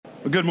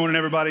Well, good morning,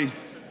 everybody.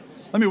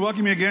 Let me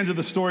welcome you again to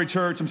the Story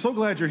Church. I'm so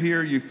glad you're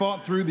here. You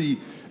fought through the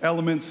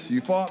elements.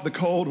 You fought the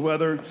cold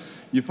weather.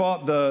 You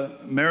fought the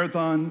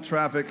marathon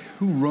traffic.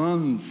 Who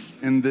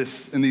runs in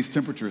these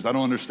temperatures? I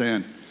don't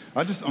understand.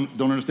 I just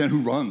don't understand who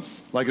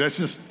runs. Like, that's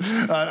just,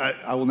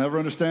 I will never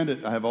understand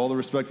it. I have all the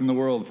respect in the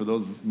world for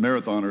those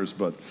marathoners,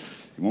 but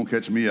you won't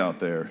catch me out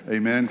there.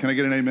 Amen? Can I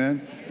get an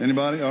amen?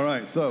 Anybody? All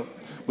right, so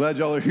glad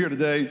y'all are here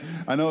today.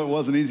 I know it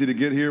wasn't easy to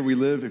get here. We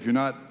live, if you're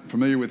not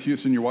familiar with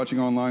Houston, you're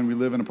watching online, we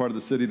live in a part of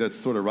the city that's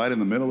sort of right in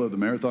the middle of the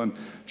marathon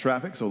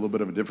traffic, so a little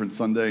bit of a different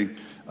Sunday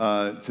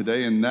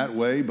today in that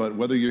way. But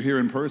whether you're here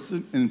in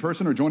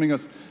person or joining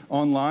us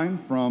online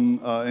from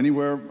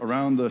anywhere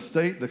around the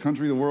state, the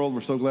country, the world,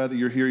 we're so glad that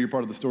you're here. You're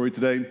part of the story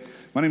today.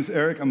 My name is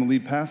Eric. I'm the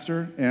lead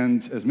pastor,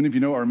 and as many of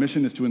you know, our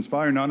mission is to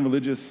inspire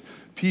non-religious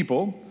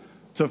people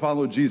to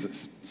follow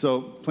Jesus.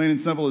 So plain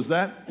and simple as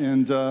that,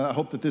 and I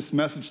hope that this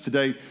message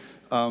today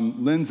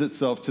lends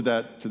itself to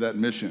that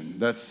mission.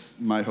 That's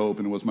my hope,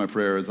 and it was my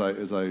prayer as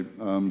I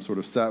sort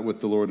of sat with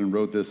the Lord and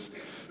wrote this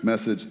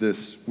message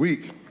this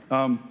week.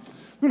 I'm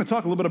going to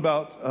talk a little bit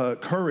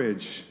about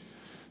courage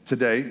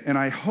today, and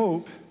I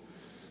hope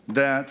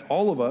that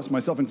all of us,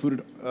 myself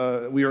included,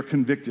 we are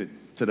convicted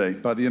today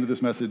by the end of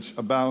this message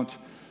about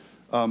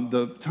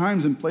the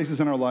times and places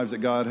in our lives that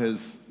God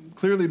has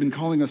clearly been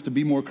calling us to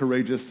be more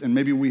courageous, and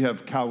maybe we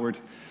have cowered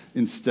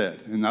instead.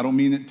 And I don't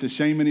mean it to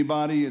shame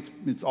anybody.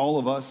 It's all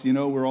of us. You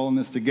know, we're all in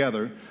this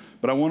together.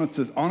 But I want us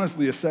to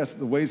honestly assess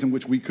the ways in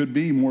which we could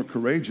be more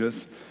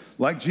courageous,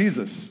 like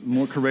Jesus,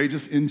 more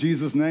courageous in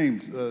Jesus'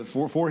 name,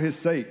 for his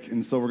sake.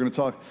 And so we're going to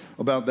talk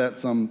about that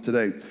some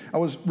today. I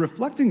was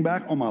reflecting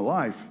back on my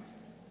life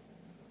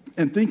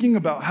and thinking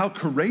about how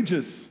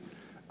courageous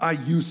I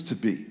used to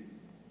be.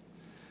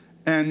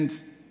 And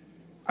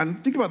I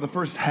think about the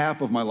first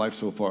half of my life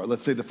so far,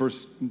 let's say the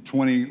first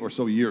 20 or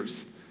so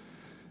years.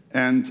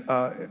 And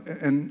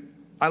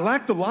I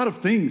lacked a lot of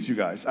things, you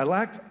guys. I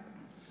lacked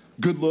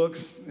good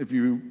looks. If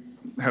you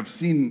have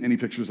seen any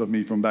pictures of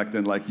me from back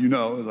then, like, you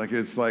know,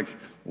 it's like,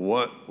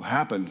 what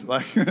happened?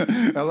 Like,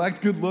 I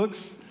lacked good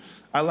looks.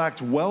 I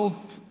lacked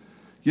wealth.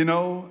 You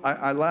know,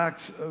 I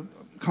lacked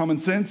common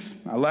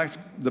sense. I lacked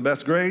the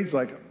best grades.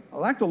 Like, I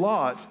lacked a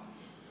lot.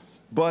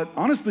 But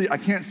honestly, I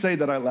can't say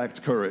that I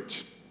lacked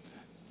courage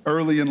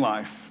early in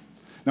life.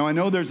 Now, I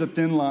know there's a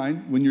thin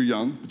line when you're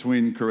young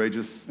between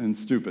courageous and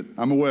stupid.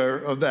 I'm aware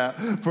of that.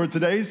 For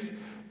today's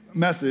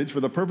message, for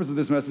the purpose of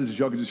this message,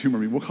 y'all can just humor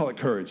me. We'll call it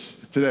courage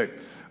today,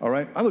 all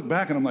right? I look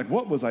back and I'm like,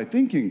 what was I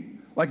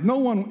thinking? Like, no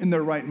one in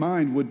their right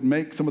mind would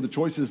make some of the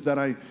choices that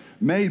I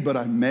made, but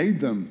I made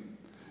them.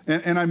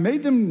 And I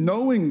made them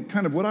knowing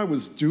kind of what I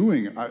was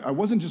doing. I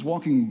wasn't just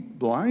walking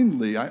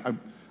blindly.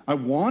 I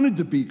wanted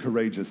to be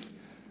courageous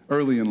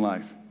early in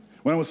life.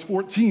 When I was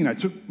 14, I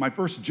took my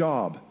first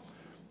job.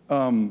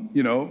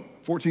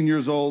 14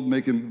 years old,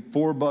 making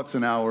 $4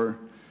 an hour,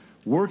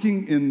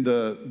 working in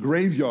the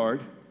graveyard,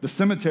 the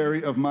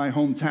cemetery of my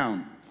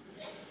hometown,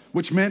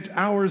 which meant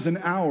hours and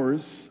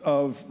hours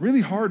of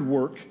really hard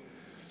work,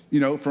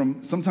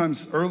 from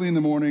sometimes early in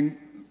the morning,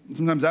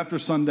 sometimes after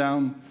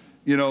sundown,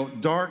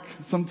 dark,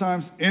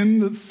 sometimes in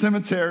the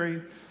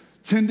cemetery,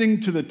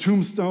 tending to the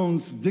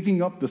tombstones,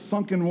 digging up the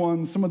sunken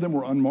ones. Some of them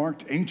were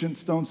unmarked, ancient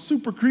stones,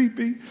 super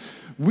creepy,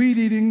 weed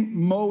eating,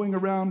 mowing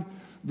around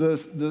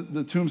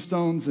the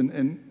tombstones,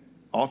 and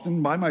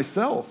often by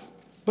myself.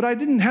 But I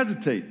didn't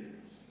hesitate.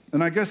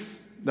 And I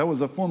guess that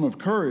was a form of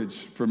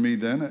courage for me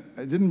then.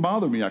 It didn't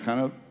bother me. I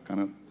kind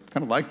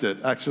of liked it,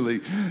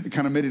 actually. It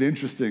kind of made it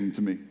interesting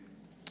to me.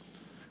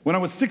 When I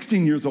was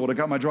 16 years old, I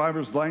got my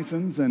driver's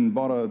license and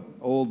bought an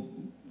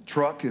old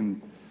truck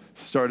and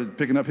started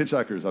picking up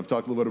hitchhikers. I've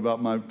talked a little bit about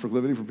my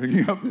proclivity for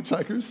picking up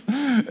hitchhikers,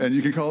 and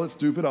you can call it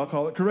stupid, I'll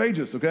call it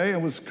courageous, okay? I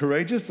was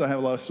courageous. I have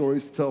a lot of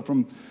stories to tell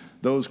from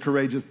those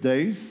courageous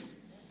days.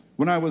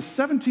 When I was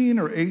 17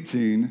 or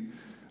 18,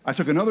 I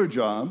took another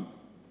job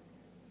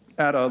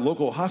at a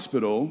local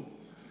hospital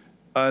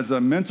as a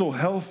mental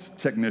health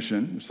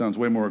technician, which sounds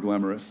way more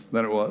glamorous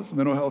than it was,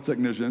 mental health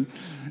technician,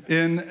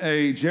 in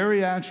a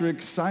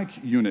geriatric psych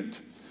unit.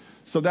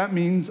 So that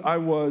means I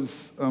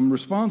was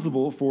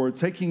responsible for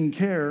taking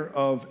care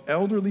of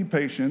elderly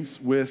patients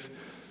with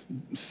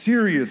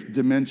serious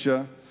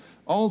dementia,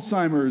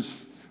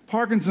 Alzheimer's,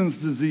 Parkinson's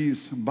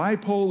disease,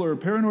 bipolar,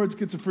 paranoid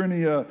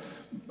schizophrenia,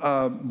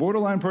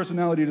 borderline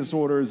personality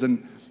disorders,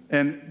 and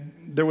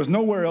there was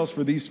nowhere else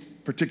for these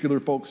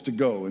particular folks to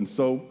go. And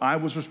so I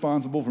was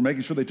responsible for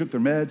making sure they took their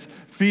meds,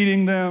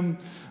 feeding them,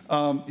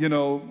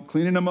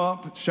 cleaning them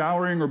up,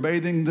 showering or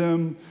bathing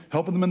them,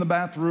 helping them in the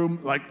bathroom.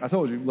 Like I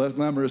told you, less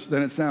glamorous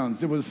than it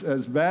sounds. It was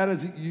as bad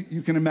as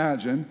you can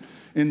imagine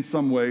in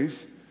some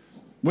ways.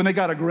 When they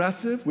got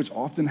aggressive, which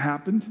often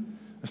happened,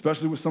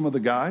 especially with some of the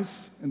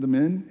guys and the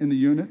men in the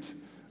unit,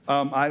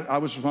 I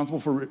was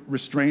responsible for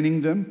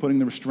restraining them, putting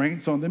the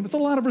restraints on them. It's a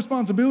lot of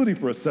responsibility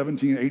for a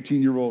 17,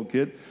 18-year-old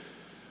kid.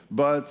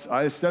 But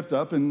I stepped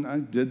up and I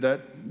did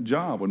that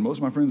job. When most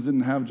of my friends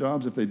didn't have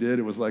jobs, if they did,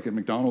 it was like at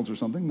McDonald's or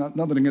something.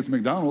 Nothing against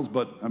McDonald's,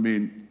 but I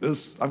mean,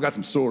 I've got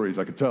some stories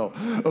I could tell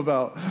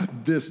about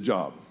this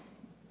job.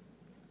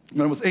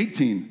 When I was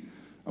 18,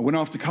 I went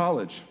off to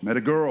college, met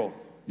a girl.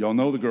 Y'all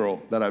know the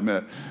girl that I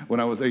met when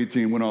I was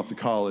 18, went off to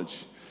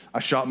college. I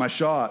shot my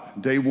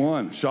shot, day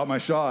one, shot my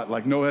shot,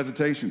 like no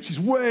hesitation. She's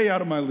way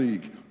out of my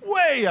league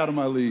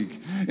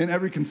in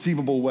every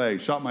conceivable way.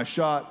 Shot my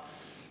shot,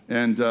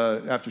 and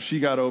after she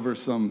got over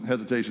some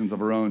hesitations of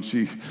her own,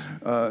 she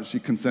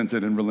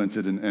consented and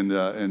relented.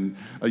 And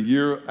a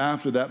year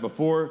after that,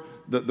 before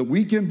the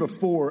weekend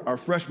before our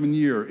freshman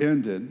year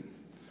ended,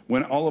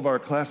 when all of our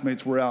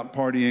classmates were out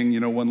partying,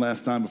 one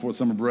last time before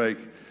summer break,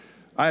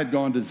 I had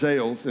gone to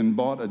Zales and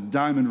bought a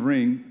diamond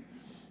ring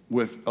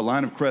with a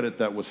line of credit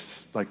that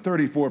was like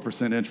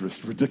 34%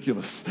 interest,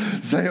 ridiculous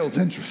Zales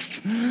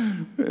interest.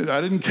 I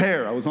didn't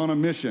care. I was on a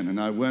mission, and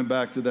I went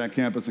back to that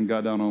campus and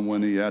got down on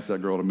one knee, asked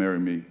that girl to marry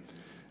me,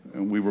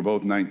 and we were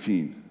both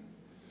 19.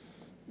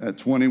 At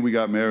 20, we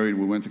got married.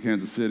 We went to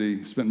Kansas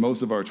City, spent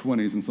most of our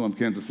 20s in some of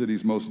Kansas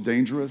City's most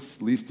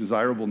dangerous, least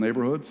desirable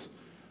neighborhoods.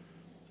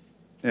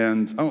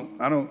 And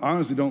I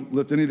honestly don't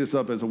lift any of this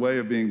up as a way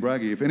of being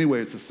braggy. If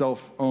anyway, it's a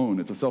self-own,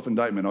 it's a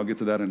self-indictment. I'll get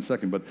to that in a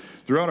second. But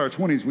throughout our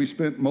 20s, we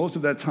spent most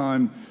of that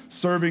time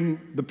serving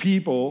the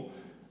people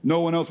no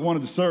one else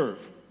wanted to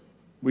serve.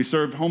 We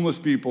served homeless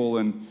people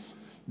and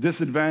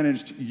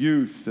disadvantaged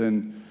youth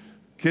and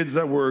kids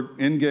that were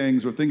in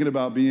gangs or thinking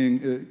about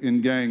being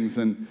in gangs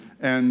and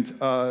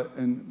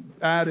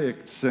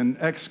addicts and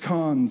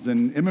ex-cons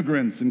and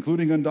immigrants,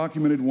 including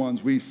undocumented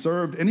ones. We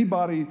served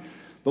anybody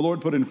the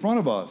Lord put in front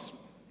of us.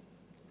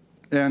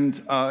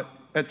 And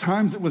at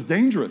times it was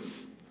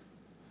dangerous.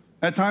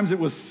 At times it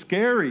was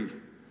scary,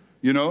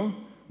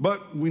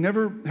 but we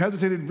never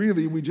hesitated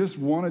really. We just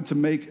wanted to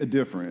make a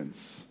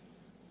difference.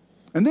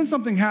 And then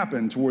something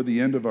happened toward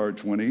the end of our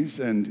 20s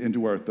and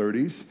into our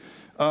 30s.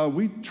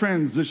 We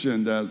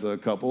transitioned as a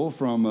couple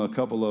from a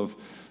couple of,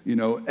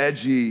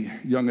 edgy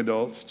young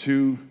adults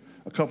to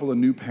a couple of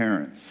new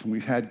parents. We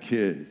had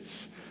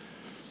kids.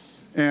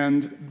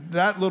 And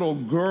that little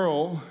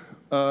girl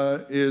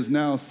is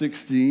now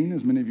 16.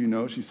 As many of you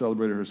know, she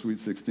celebrated her sweet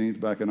 16th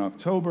back in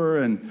October,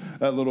 and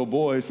that little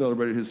boy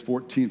celebrated his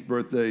 14th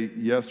birthday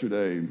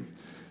yesterday.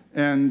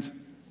 And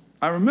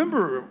I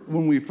remember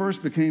when we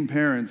first became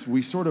parents,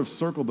 we sort of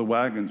circled the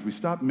wagons. We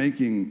stopped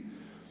taking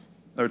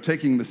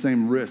the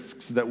same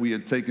risks that we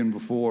had taken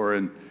before.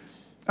 And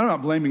I'm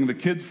not blaming the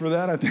kids for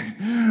that. I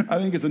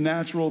think it's a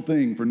natural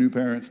thing for new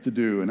parents to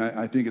do, and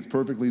I think it's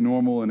perfectly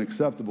normal and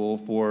acceptable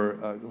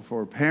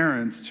for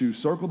parents to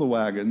circle the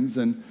wagons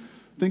and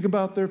think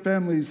about their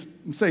family's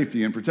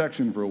safety and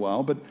protection for a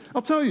while. But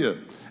I'll tell you,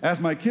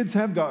 as my kids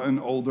have gotten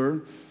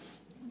older,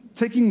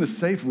 taking the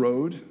safe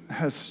road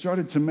has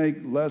started to make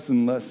less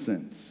and less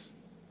sense.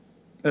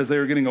 As they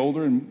are getting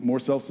older and more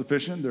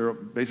self-sufficient, they're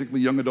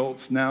basically young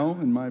adults now,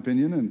 in my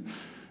opinion.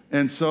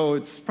 And so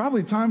it's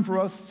probably time for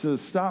us to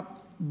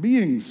stop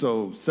being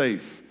so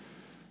safe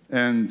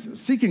and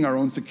seeking our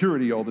own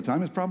security all the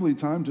time. It's probably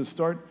time to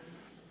start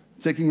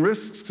taking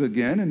risks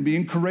again and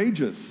being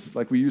courageous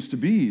like we used to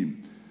be.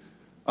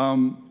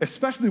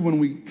 Especially when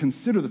we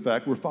consider the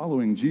fact we're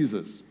following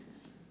Jesus.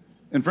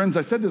 And friends,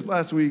 I said this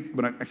last week,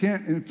 but I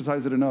can't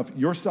emphasize it enough.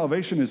 Your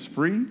salvation is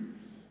free.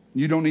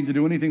 You don't need to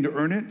do anything to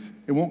earn it.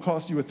 It won't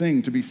cost you a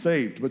thing to be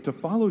saved. But to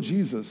follow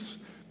Jesus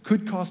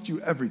could cost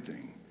you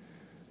everything.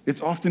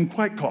 It's often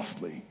quite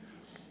costly.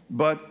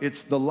 But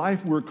it's the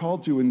life we're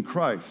called to in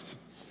Christ.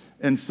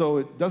 And so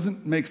it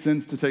doesn't make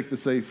sense to take the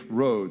safe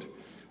road.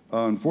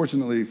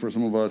 Unfortunately for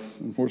some of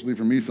us, unfortunately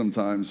for me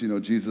sometimes,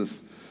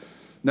 Jesus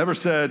never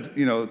said,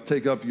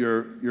 take up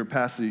your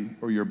passy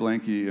or your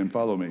blankie and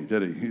follow me,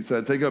 did he? He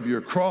said, take up your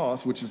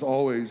cross, which is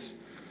always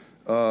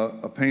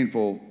a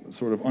painful,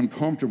 sort of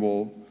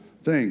uncomfortable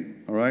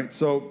thing, all right?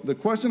 So the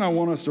question I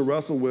want us to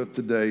wrestle with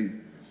today,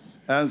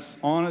 as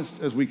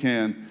honest as we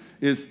can,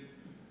 is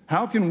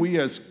how can we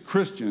as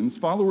Christians,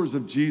 followers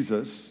of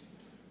Jesus,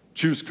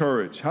 choose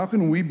courage? How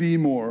can we be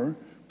more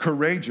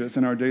courageous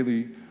in our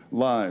daily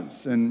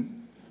lives?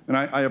 And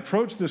I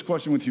approach this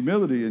question with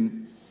humility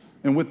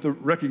and with the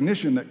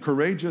recognition that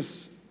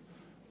courageous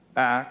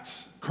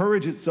acts,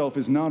 courage itself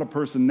is not a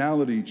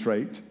personality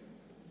trait.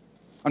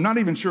 I'm not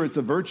even sure it's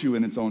a virtue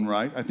in its own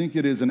right. I think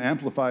it is an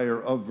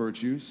amplifier of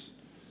virtues.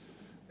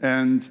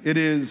 And it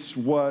is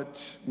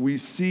what we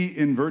see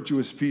in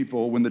virtuous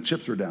people when the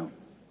chips are down.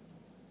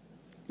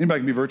 Anybody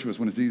can be virtuous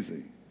when it's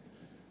easy.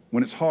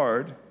 When it's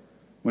hard,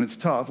 when it's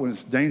tough, when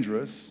it's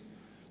dangerous,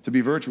 to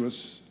be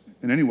virtuous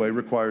in any way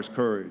requires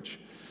courage.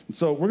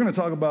 So we're going to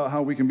talk about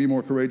how we can be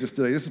more courageous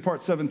today. This is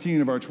part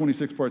 17 of our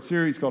 26-part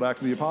series called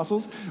Acts of the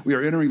Apostles. We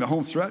are entering the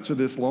home stretch of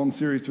this long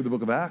series through the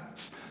book of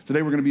Acts.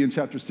 Today we're going to be in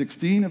chapter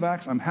 16 of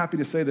Acts. I'm happy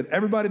to say that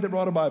everybody that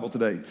brought a Bible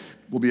today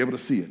will be able to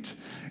see it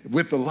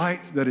with the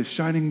light that is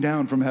shining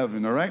down from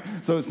heaven, all right?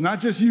 So it's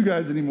not just you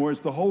guys anymore. It's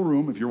the whole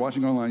room. If you're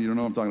watching online, you don't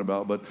know what I'm talking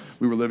about, but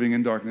we were living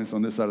in darkness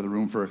on this side of the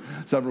room for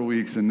several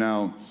weeks, and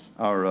now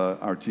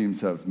our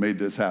teams have made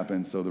this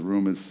happen, so the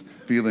room is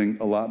feeling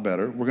a lot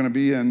better. We're going to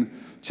be in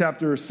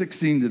chapter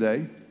 16 today.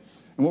 And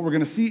what we're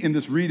going to see in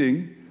this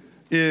reading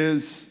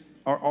is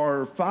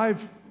our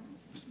 5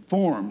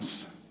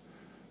 forms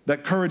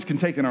that courage can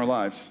take in our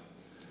lives.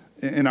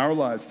 in our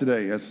lives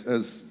today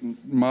as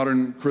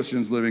modern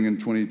Christians living in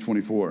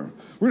 2024.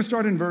 We're going to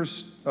start in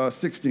verse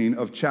 16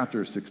 of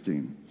chapter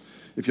 16.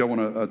 If y'all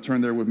want to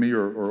turn there with me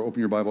or open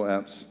your Bible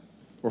apps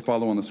or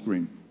follow on the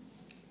screen.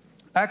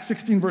 Acts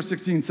 16, verse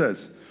 16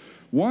 says,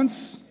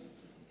 once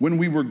when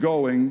we were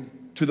going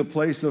to the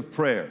place of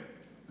prayer.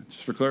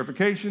 Just for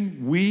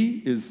clarification,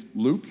 we is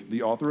Luke,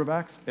 the author of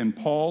Acts, and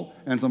Paul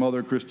and some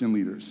other Christian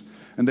leaders.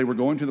 And they were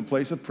going to the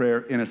place of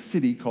prayer in a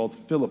city called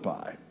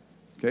Philippi,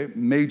 okay,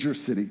 major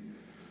city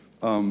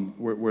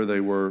where they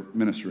were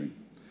ministering.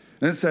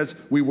 And it says,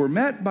 we were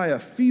met by a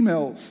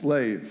female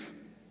slave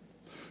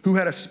who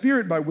had a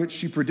spirit by which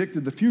she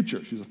predicted the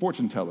future. She was a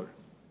fortune teller,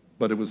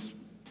 but it was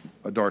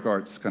a dark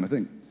arts kind of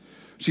thing.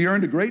 She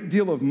earned a great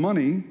deal of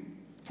money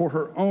for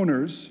her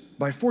owners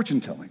by fortune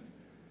telling.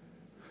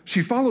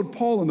 She followed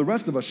Paul and the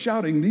rest of us,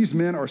 shouting, these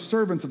men are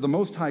servants of the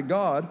Most High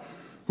God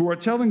who are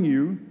telling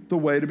you the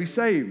way to be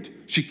saved.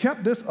 She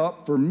kept this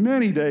up for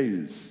many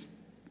days.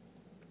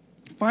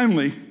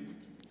 Finally,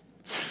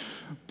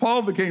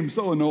 Paul became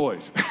so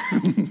annoyed.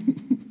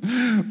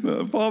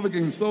 Paul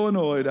became so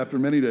annoyed after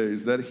many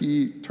days that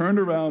he turned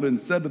around and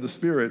said to the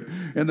Spirit,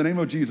 in the name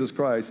of Jesus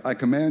Christ, I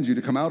command you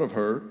to come out of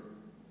her.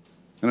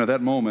 And at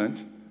that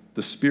moment,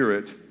 the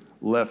Spirit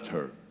left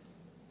her.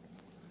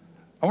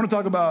 I want to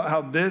talk about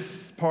how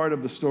this part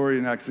of the story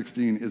in Acts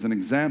 16 is an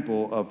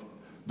example of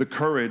the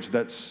courage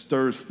that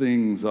stirs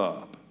things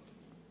up.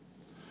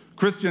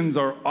 Christians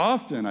are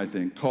often, I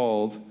think,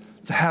 called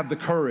to have the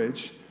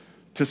courage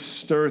to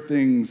stir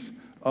things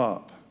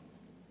up.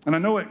 And I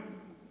know it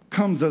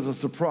comes as a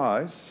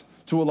surprise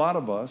to a lot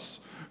of us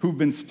who've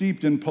been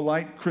steeped in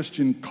polite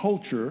Christian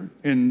culture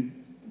in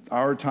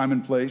our time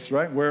and place,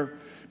 right? Where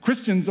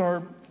Christians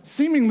are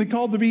seemingly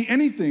called to be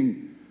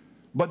anything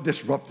but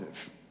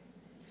disruptive.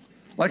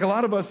 Like a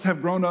lot of us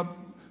have grown up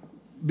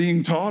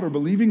being taught or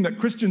believing that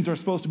Christians are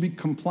supposed to be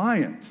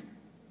compliant,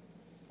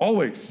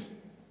 always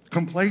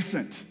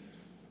complacent,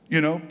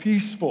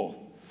 peaceful,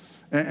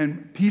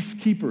 and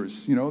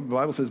peacekeepers. The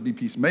Bible says be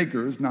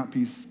peacemakers, not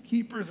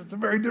peacekeepers. It's a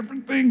very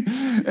different thing.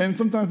 And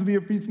sometimes to be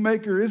a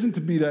peacemaker isn't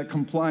to be that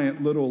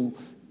compliant little,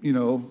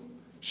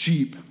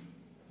 sheep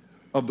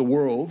of the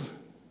world,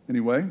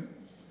 anyway.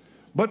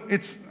 But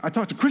I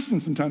talk to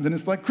Christians sometimes, and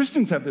it's like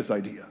Christians have this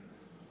idea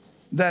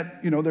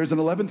that, there's an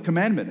 11th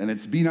commandment, and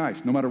it's be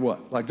nice no matter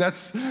what. Like,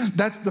 that's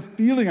the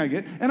feeling I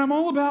get. And I'm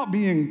all about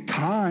being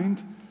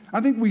kind.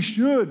 I think we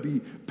should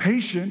be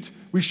patient.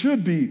 We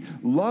should be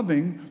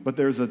loving. But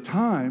there's a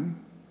time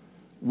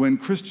when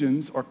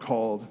Christians are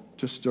called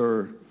to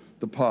stir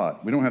the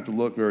pot. We don't have to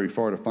look very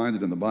far to find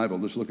it in the Bible.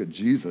 Let's look at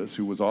Jesus,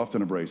 who was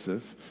often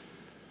abrasive,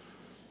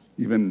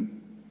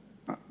 even,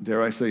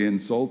 dare I say,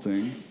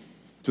 insulting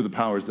to the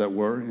powers that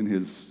were in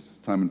his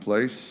time and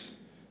place.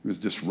 He was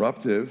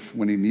disruptive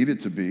when he needed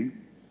to be.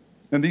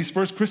 And these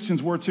first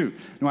Christians were too.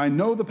 Now, I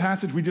know the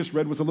passage we just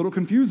read was a little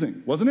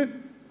confusing, wasn't it?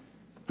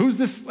 Who's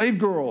this slave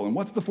girl? And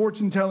what's the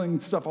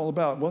fortune-telling stuff all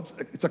about? Well,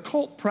 it's a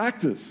cult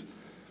practice.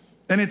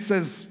 And it's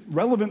as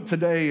relevant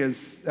today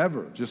as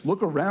ever. Just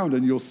look around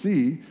and you'll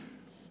see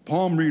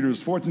palm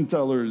readers, fortune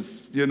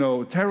tellers,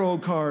 tarot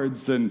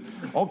cards, and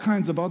all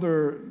kinds of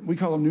other, we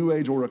call them New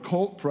Age or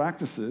occult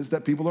practices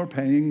that people are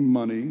paying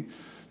money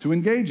to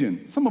engage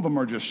in. Some of them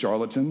are just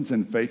charlatans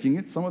and faking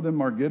it. Some of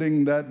them are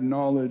getting that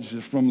knowledge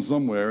from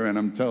somewhere, and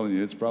I'm telling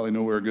you, it's probably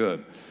nowhere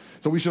good.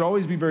 So we should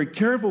always be very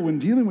careful when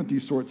dealing with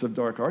these sorts of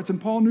dark arts,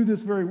 and Paul knew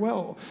this very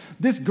well.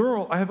 This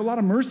girl, I have a lot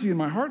of mercy in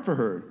my heart for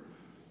her.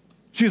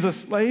 She's a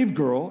slave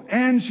girl,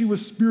 and she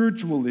was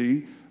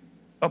spiritually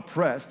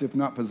oppressed, if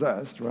not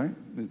possessed, right?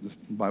 The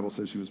Bible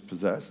says she was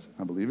possessed.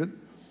 I believe it.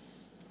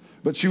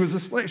 But she was a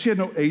slave. She had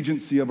no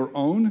agency of her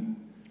own.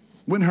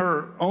 When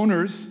her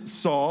owners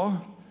saw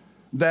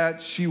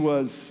that she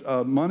was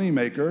a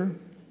moneymaker,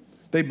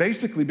 they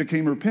basically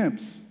became her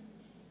pimps.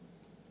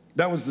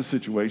 That was the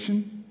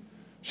situation.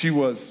 She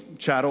was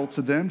chattel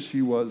to them.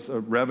 She was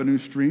a revenue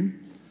stream.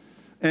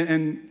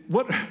 And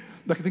what,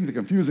 I think the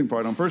confusing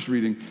part on first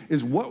reading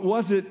is what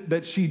was it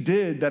that she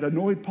did that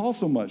annoyed Paul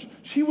so much?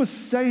 She was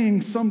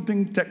saying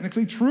something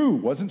technically true,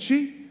 wasn't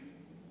she?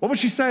 What was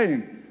she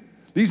saying?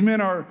 These men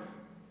are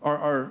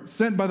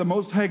sent by the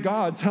Most High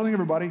God telling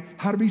everybody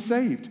how to be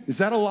saved. Is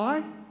that a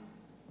lie?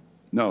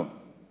 No.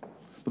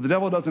 But the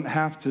devil doesn't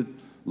have to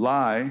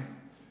lie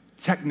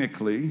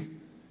technically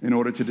in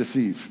order to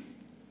deceive.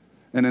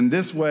 And in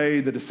this way,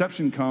 the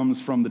deception comes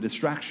from the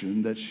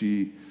distraction that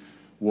she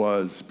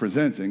was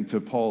presenting to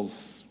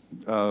Paul's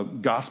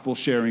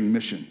gospel-sharing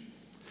mission.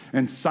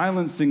 And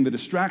silencing the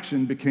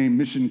distraction became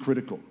mission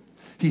critical.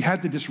 He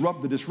had to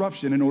disrupt the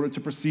disruption in order to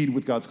proceed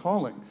with God's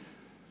calling,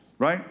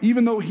 right?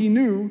 Even though he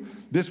knew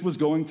this was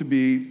going to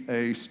be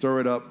a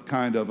stir-it-up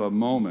kind of a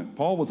moment.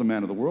 Paul was a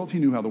man of the world. He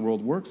knew how the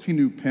world works. He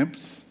knew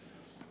pimps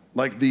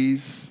like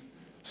these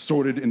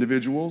sordid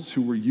individuals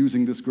who were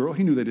using this girl.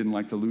 He knew they didn't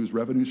like to lose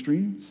revenue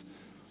streams.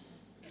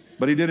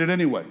 But he did it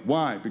anyway.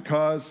 Why?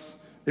 Because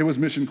it was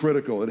mission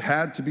critical. It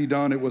had to be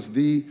done. It was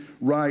the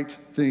right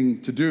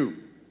thing to do.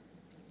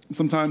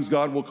 Sometimes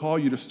God will call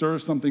you to stir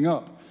something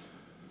up.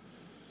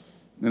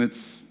 And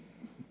it's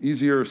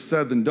Easier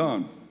said than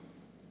done,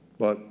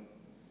 but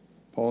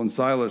Paul and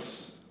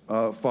Silas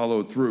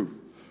followed through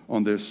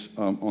on this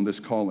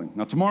calling.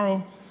 Now,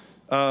 tomorrow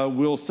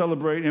we'll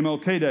celebrate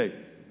MLK Day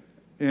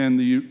in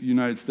the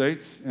United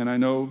States, and I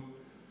know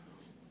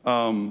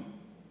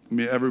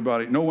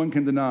everybody, no one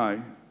can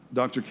deny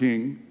Dr.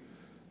 King,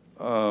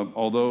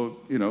 although,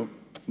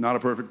 not a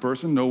perfect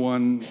person. No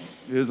one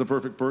is a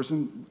perfect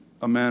person,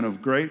 a man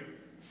of great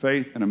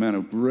faith and a man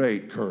of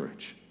great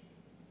courage.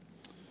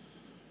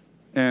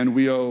 And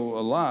we owe a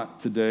lot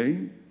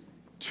today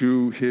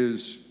to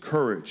his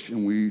courage,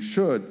 and we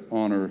should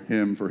honor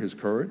him for his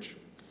courage.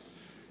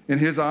 In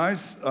his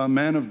eyes, a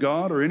man of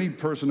God or any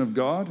person of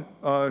God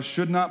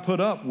should not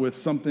put up with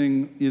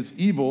something as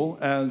evil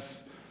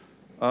as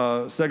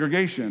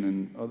segregation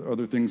and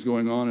other things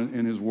going on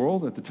in his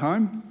world at the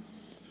time.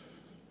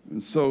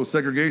 And so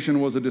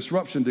segregation was a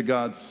disruption to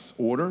God's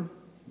order,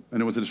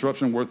 and it was a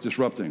disruption worth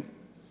disrupting.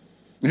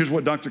 And here's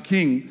what Dr.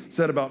 King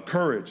said about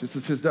courage. This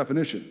is his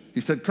definition. He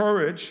said,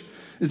 courage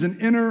is an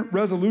inner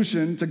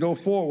resolution to go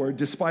forward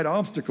despite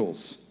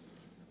obstacles.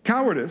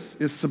 Cowardice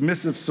is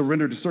submissive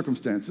surrender to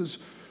circumstances.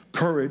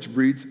 Courage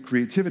breeds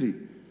creativity.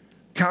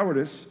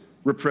 Cowardice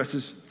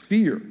represses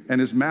fear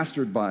and is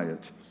mastered by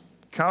it.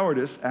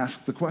 Cowardice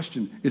asks the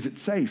question, is it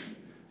safe?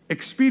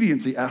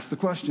 Expediency asks the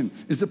question,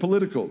 is it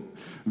political?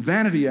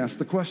 Vanity asks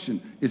the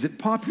question, is it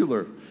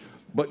popular?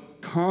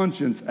 But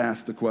conscience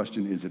asks the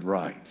question, is it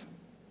right?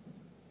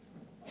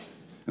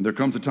 And there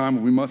comes a time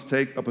when we must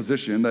take a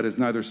position that is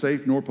neither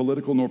safe nor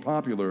political nor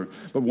popular,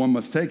 but one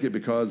must take it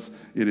because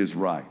it is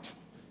right.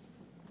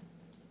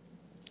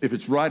 If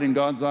it's right in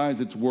God's eyes,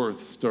 it's worth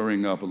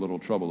stirring up a little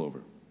trouble over.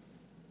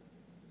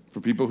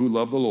 For people who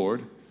love the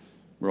Lord,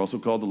 we're also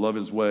called to love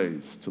his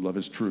ways, to love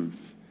his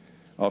truth.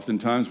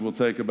 Oftentimes we'll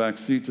take a back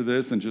seat to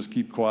this and just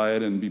keep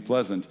quiet and be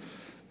pleasant.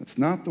 It's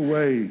not the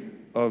way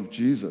of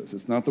Jesus.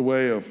 It's not the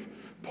way of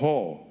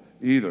Paul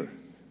either.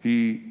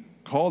 He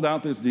called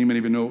out this demon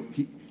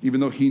even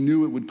though he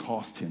knew it would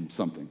cost him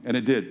something, and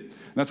it did.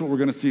 And that's what we're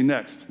going to see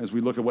next as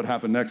we look at what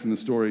happened next in the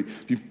story.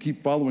 If you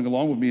keep following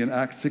along with me in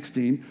Acts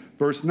 16,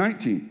 verse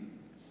 19.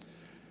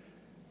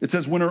 It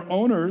says, when her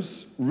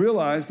owners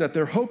realized that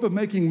their hope of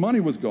making money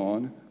was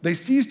gone, they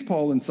seized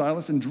Paul and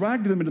Silas and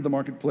dragged them into the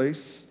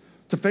marketplace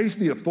to face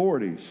the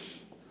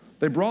authorities.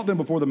 They brought them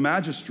before the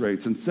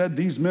magistrates and said,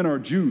 these men are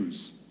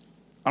Jews.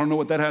 I don't know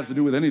what that has to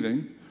do with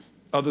anything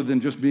other than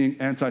just being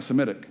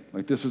anti-Semitic.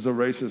 Like, this is a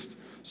racist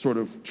sort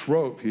of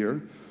trope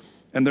here.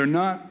 And they're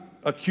not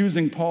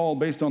accusing Paul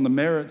based on the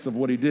merits of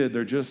what he did.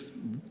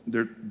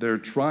 They're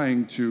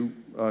trying to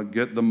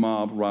get the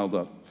mob riled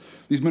up.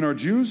 These men are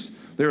Jews.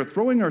 They are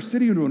throwing our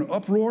city into an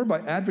uproar by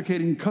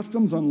advocating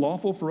customs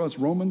unlawful for us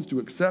Romans to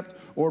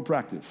accept or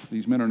practice.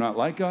 These men are not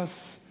like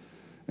us,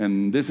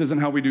 and this isn't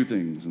how we do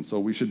things, and so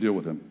we should deal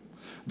with them.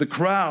 The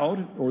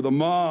crowd, or the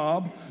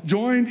mob,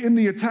 joined in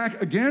the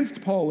attack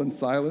against Paul and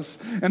Silas,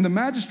 and the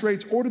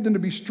magistrates ordered them to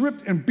be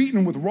stripped and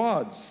beaten with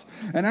rods.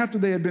 And after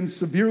they had been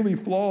severely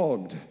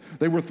flogged,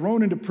 they were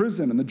thrown into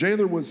prison, and the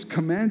jailer was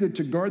commanded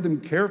to guard them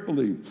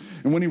carefully.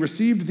 And when he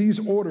received these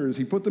orders,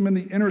 he put them in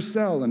the inner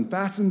cell and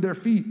fastened their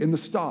feet in the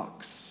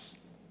stocks.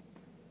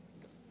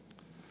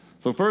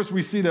 So first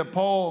we see that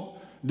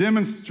Paul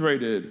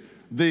demonstrated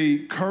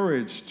the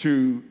courage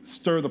to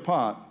stir the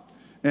pot.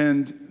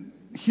 And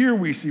here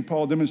we see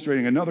Paul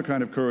demonstrating another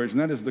kind of courage, and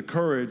that is the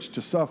courage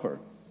to suffer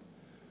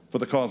for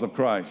the cause of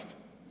Christ.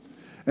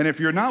 And if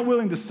you're not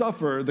willing to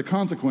suffer the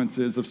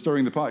consequences of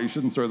stirring the pot, you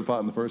shouldn't stir the pot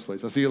in the first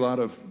place. I see a lot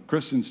of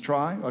Christians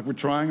try, like we're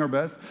trying our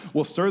best.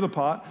 We'll stir the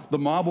pot, the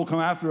mob will come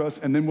after us,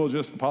 and then we'll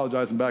just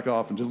apologize and back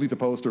off and delete the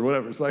post or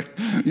whatever. It's like,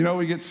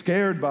 we get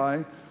scared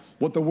by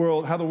how the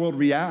world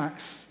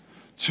reacts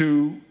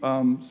to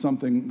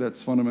something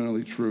that's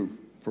fundamentally true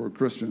for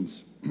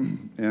Christians.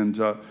 And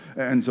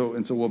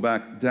so we'll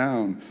back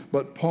down.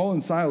 But Paul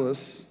and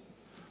Silas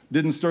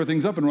didn't stir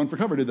things up and run for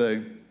cover, did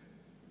they?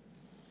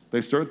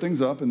 They stirred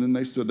things up, and then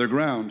they stood their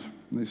ground.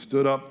 And they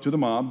stood up to the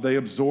mob. They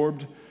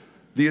absorbed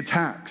the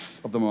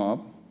attacks of the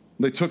mob.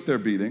 They took their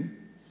beating.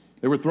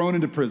 They were thrown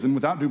into prison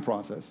without due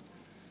process.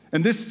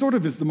 And this sort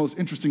of is the most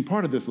interesting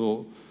part of this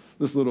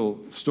little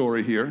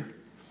story here,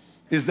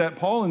 is that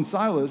Paul and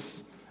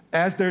Silas,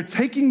 as they're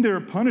taking their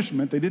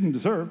punishment they didn't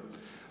deserve,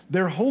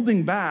 they're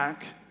holding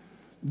back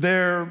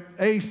their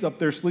ace up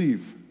their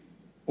sleeve,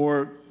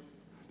 or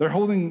they're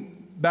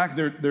holding back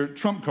their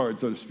trump card,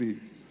 so to speak,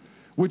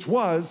 which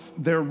was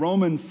their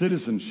Roman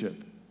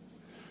citizenship.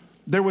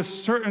 There was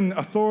certain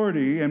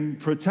authority and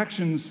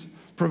protections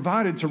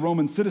provided to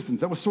Roman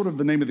citizens. That was sort of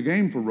the name of the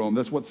game for Rome.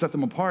 That's what set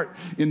them apart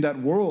in that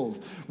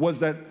world, was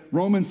that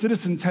Roman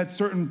citizens had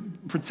certain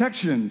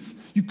protections.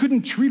 You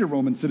couldn't treat a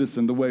Roman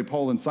citizen the way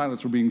Paul and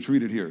Silas were being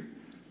treated here,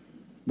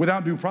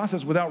 without due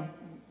process,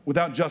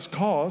 without just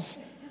cause.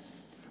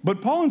 But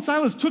Paul and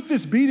Silas took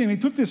this beating, they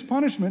took this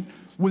punishment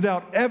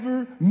without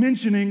ever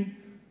mentioning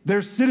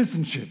their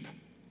citizenship.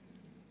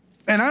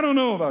 And I don't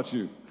know about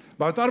you,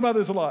 but I thought about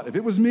this a lot. If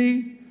it was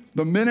me,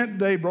 the minute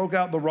they broke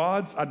out the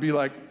rods, I'd be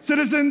like,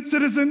 citizen,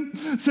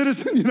 citizen,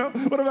 citizen,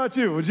 What about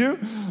you? Would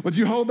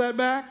you hold that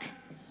back?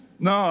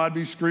 No, I'd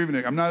be screaming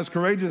it. I'm not as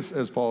courageous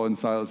as Paul and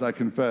Silas, I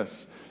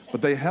confess.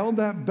 But they held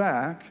that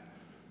back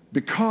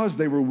because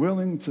they were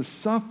willing to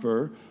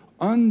suffer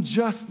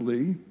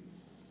unjustly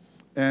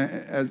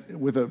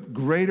with a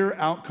greater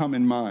outcome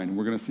in mind.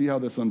 We're going to see how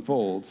this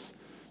unfolds.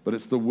 But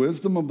it's the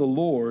wisdom of the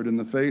Lord in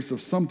the face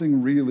of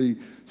something really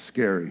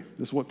scary.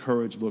 This is what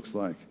courage looks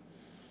like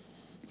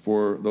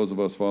for those of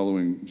us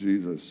following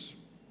Jesus.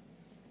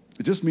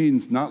 It just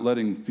means not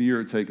letting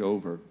fear take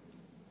over.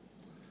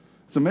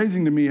 It's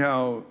amazing to me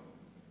how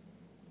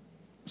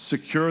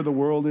secure the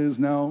world is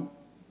now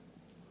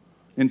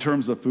in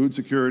terms of food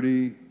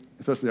security,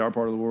 especially our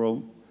part of the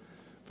world.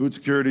 Food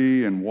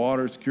security and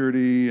water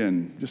security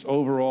and just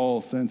overall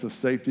sense of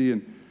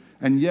safety.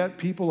 And yet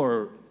people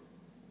are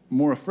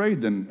more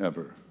afraid than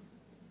ever.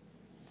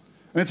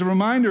 And it's a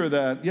reminder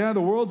that, yeah,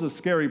 the world's a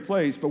scary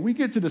place, but we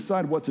get to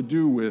decide what to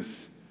do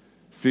with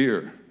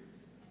fear.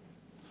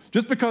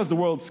 Just because the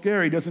world's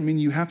scary doesn't mean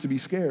you have to be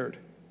scared.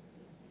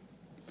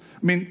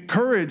 I mean,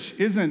 courage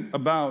isn't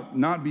about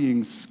not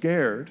being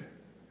scared.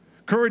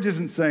 Courage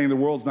isn't saying the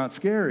world's not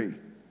scary.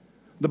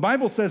 The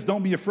Bible says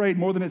don't be afraid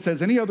more than it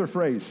says any other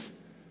phrase.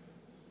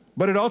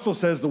 But it also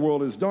says the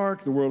world is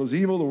dark, the world is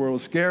evil, the world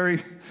is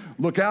scary.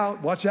 Look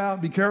out, watch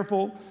out, be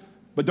careful.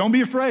 But don't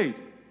be afraid.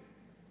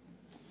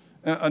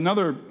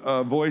 Another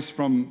voice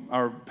from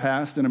our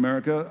past in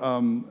America,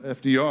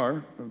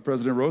 FDR,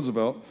 President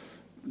Roosevelt,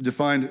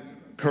 defined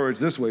courage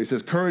this way. He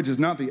says, courage is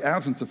not the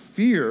absence of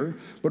fear,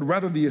 but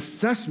rather the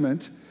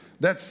assessment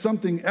that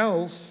something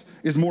else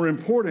is more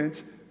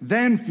important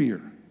than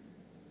fear.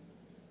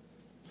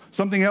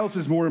 Something else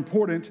is more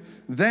important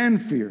than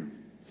fear.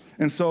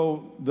 And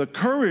so the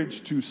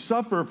courage to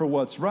suffer for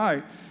what's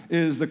right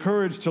is the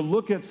courage to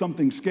look at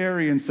something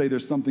scary and say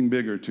there's something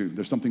bigger too.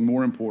 There's something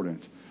more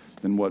important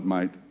than what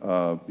might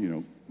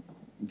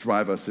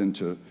drive us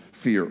into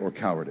fear or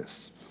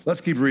cowardice.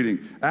 Let's keep reading.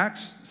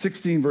 Acts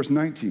 16, verse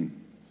 19.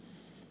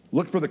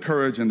 Look for the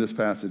courage in this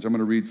passage. I'm going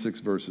to read 6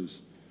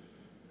 verses.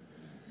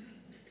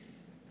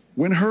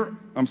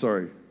 I'm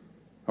sorry.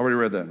 I already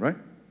read that, right?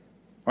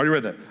 Already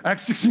read that.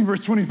 Acts 16,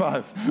 verse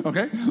 25.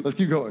 Okay, let's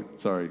keep going.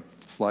 Sorry.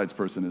 Slides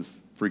person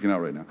is freaking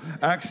out right now.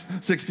 Acts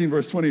 16,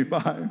 verse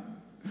 25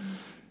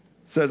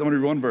 says, I'm going to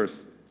read one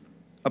verse.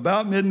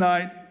 About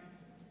midnight,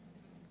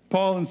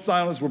 Paul and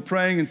Silas were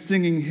praying and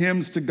singing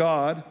hymns to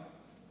God,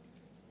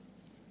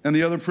 and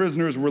the other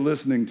prisoners were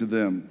listening to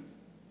them.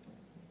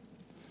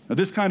 Now,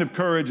 this kind of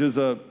courage is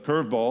a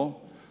curveball.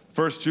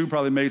 First two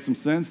probably made some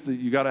sense, that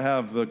you got to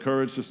have the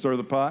courage to stir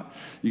the pot.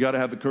 You got to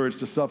have the courage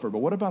to suffer. But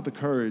what about the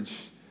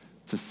courage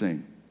to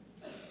sing?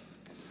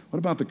 What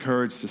about the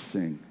courage to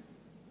sing?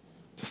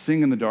 To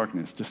sing in the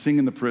darkness, to sing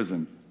in the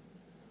prison,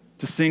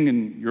 to sing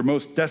in your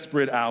most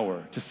desperate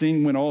hour, to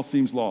sing when all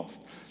seems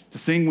lost, to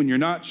sing when you're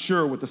not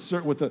sure what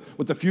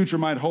the future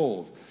might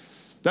hold.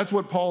 That's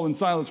what Paul and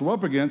Silas were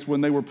up against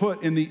when they were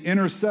put in the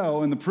inner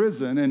cell in the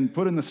prison and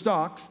put in the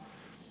stocks.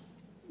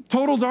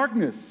 Total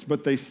darkness,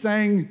 but they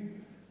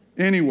sang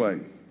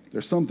anyway.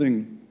 There's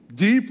something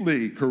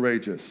deeply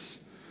courageous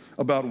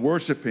about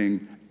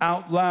worshiping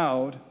out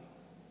loud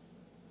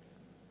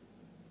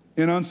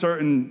in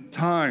uncertain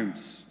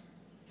times.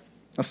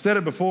 I've said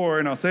it before,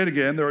 and I'll say it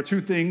again. There are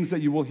two things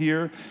that you will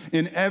hear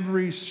in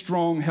every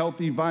strong,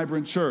 healthy,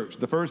 vibrant church.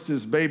 The first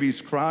is babies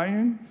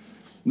crying,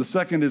 and the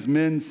second is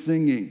men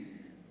singing.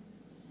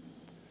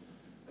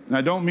 And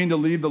I don't mean to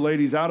leave the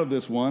ladies out of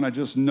this one. I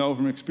just know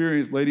from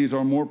experience ladies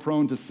are more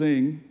prone to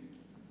sing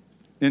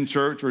in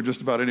church or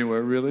just about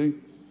anywhere, really.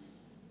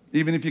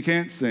 Even if you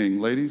can't sing,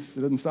 ladies,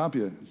 it doesn't stop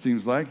you. It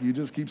seems like you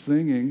just keep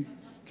singing.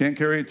 Can't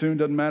carry a tune,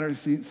 doesn't matter,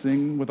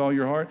 sing with all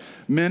your heart.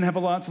 Men have a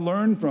lot to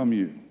learn from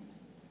you.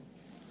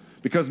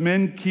 Because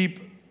men keep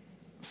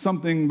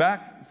something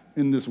back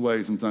in this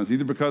way sometimes,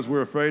 either because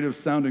we're afraid of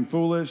sounding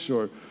foolish,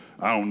 or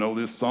I don't know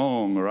this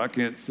song, or I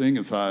can't sing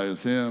as high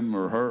as him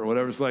or her, or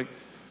whatever. It's like,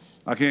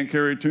 I can't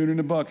carry a tune in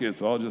a bucket,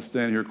 so I'll just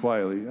stand here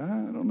quietly. I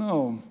don't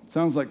know.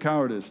 Sounds like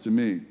cowardice to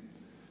me.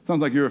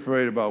 Sounds like you're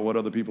afraid about what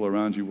other people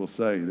around you will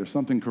say. There's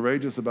something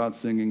courageous about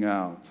singing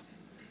out,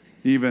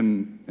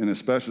 even and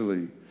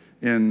especially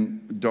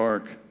in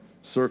dark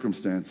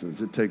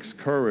circumstances. It takes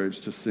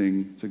courage to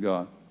sing to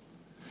God.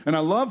 And I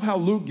love how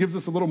Luke gives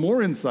us a little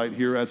more insight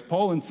here. As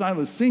Paul and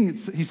Silas sing,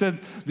 he said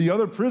the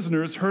other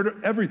prisoners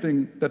heard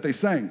everything that they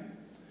sang.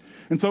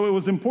 And so it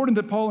was important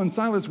that Paul and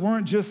Silas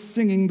weren't just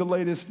singing the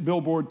latest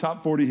Billboard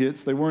Top 40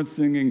 hits. They weren't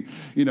singing,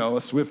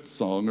 a Swift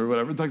song or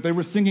whatever. Like they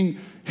were singing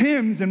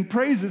hymns and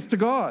praises to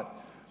God.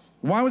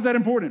 Why was that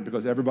important?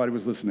 Because everybody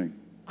was listening.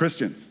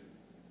 Christians,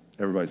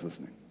 everybody's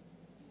listening.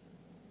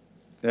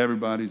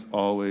 Everybody's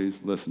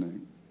always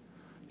listening.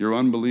 Your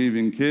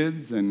unbelieving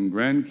kids and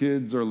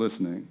grandkids are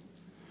listening.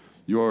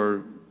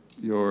 Your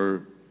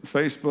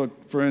Facebook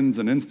friends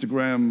and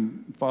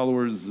Instagram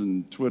followers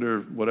and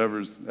Twitter,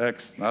 whatever's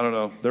X, I don't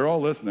know, they're all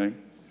listening.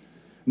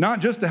 Not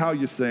just to how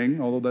you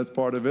sing, although that's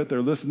part of it.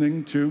 They're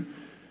listening to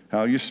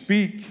how you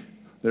speak.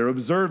 They're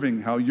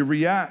observing how you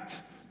react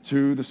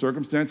to the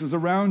circumstances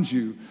around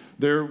you.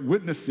 They're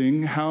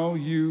witnessing how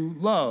you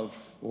love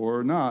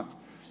or not.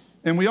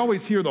 And we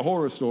always hear the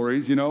horror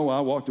stories,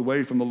 I walked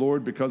away from the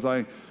Lord because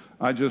I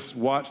just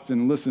watched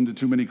and listened to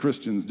too many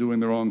Christians doing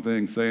the wrong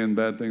things, saying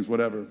bad things,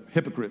 whatever.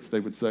 Hypocrites, they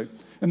would say.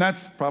 And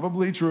that's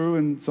probably true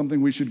and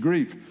something we should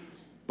grieve.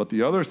 But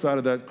the other side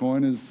of that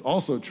coin is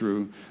also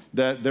true,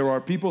 that there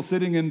are people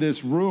sitting in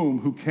this room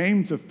who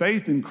came to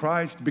faith in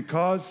Christ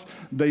because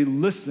they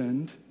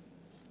listened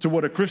to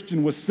what a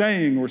Christian was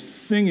saying or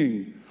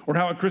singing or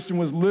how a Christian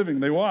was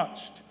living. They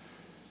watched,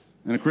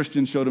 and a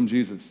Christian showed them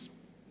Jesus.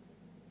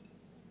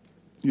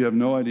 You have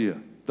no idea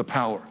the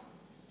power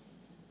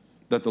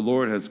that the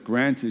Lord has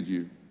granted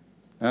you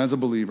as a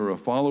believer, a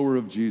follower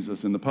of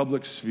Jesus in the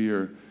public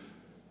sphere.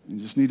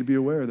 You just need to be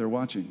aware they're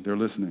watching, they're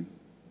listening.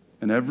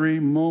 And every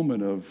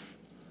moment of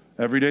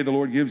every day the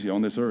Lord gives you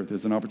on this earth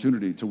is an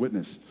opportunity to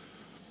witness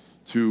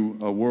to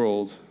a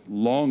world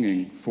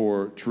longing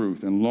for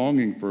truth and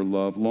longing for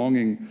love,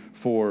 longing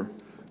for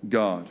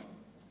God.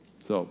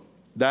 So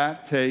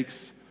that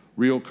takes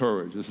real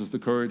courage. This is the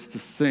courage to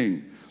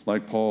sing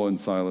like Paul and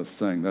Silas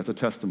sang. That's a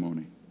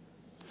testimony.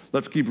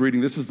 Let's keep reading.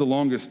 This is the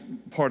longest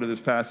part of this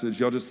passage.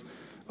 Y'all just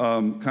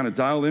kind of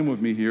dial in with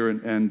me here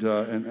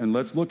and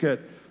let's look at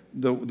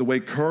the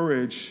way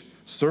courage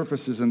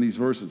surfaces in these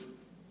verses.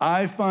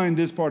 I find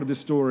this part of the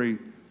story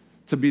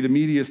to be the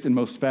meatiest and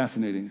most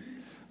fascinating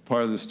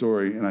part of the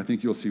story, and I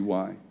think you'll see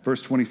why.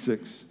 Verse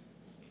 26.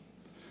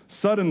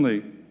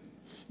 Suddenly,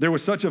 there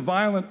was such a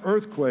violent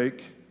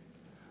earthquake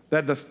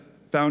that the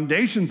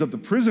foundations of the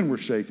prison were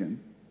shaken.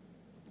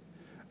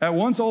 At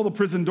once, all the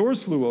prison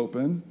doors flew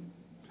open,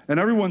 and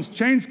everyone's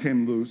chains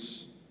came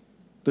loose.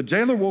 The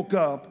jailer woke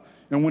up,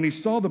 and when he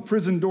saw the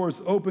prison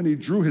doors open, he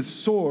drew his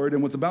sword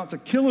and was about to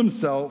kill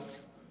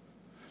himself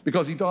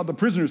because he thought the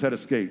prisoners had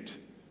escaped.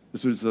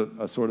 This was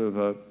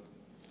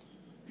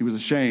he was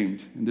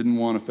ashamed and didn't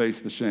want to face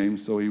the shame,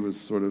 so he was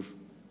sort of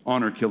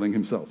honor-killing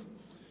himself.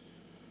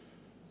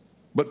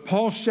 But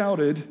Paul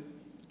shouted,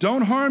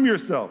 "Don't harm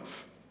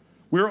yourself.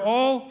 We're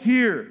all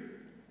here."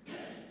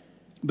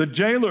 The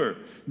jailer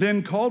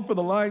then called for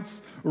the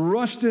lights,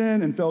 rushed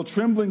in, and fell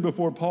trembling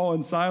before Paul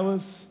and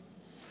Silas.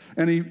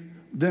 And he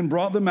then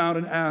brought them out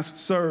and asked,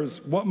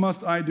 "Sirs, what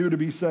must I do to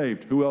be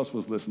saved?" Who else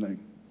was listening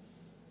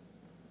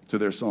to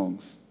their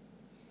songs?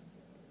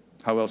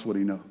 How else would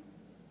he know?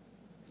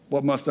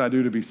 What must I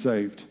do to be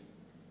saved?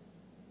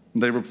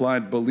 And they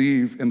replied,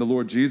 "Believe in the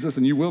Lord Jesus,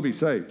 and you will be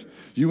saved,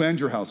 you and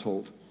your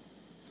household."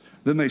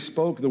 Then they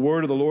spoke the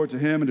word of the Lord to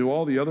him and to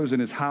all the others in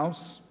his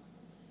house.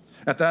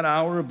 At that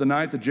hour of the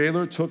night, the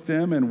jailer took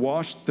them and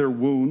washed their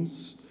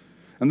wounds.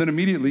 And then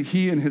immediately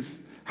he and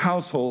his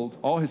household,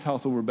 all his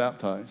household, were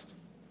baptized.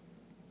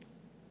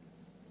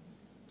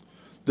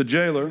 The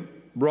jailer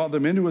brought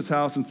them into his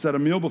house and set a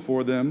meal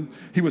before them.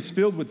 He was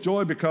filled with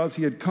joy because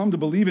he had come to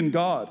believe in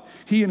God,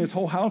 he and his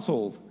whole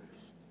household.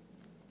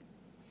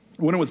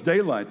 When it was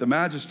daylight, the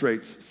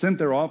magistrates sent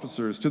their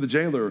officers to the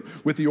jailer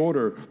with the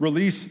order,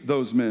 "Release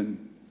those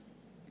men."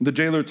 The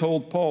jailer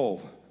told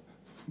Paul,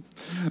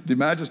 "The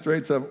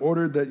magistrates have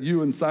ordered that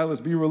you and Silas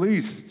be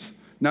released.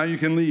 Now you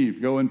can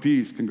leave. Go in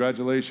peace.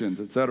 Congratulations,"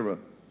 etc.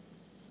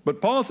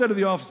 But Paul said to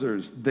the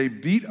officers, "They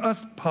beat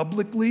us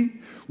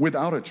publicly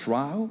without a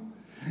trial,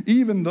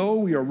 even though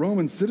we are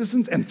Roman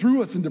citizens, and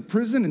threw us into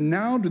prison, and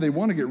now do they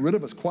want to get rid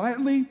of us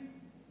quietly?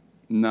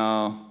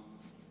 No.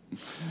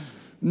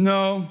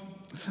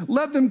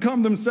 Let them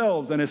come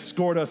themselves and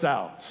escort us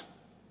out."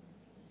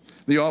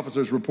 The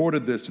officers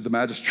reported this to the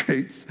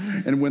magistrates,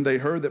 and when they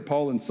heard that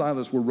Paul and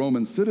Silas were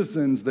Roman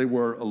citizens, they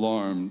were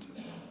alarmed,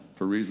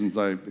 for reasons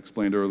I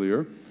explained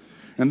earlier.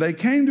 And they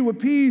came to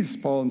appease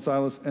Paul and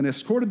Silas and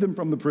escorted them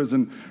from the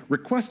prison,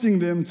 requesting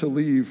them to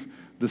leave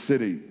the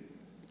city.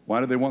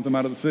 Why did they want them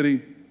out of the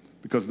city?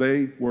 Because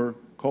they were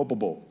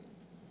culpable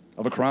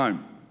of a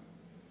crime,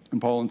 and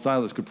Paul and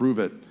Silas could prove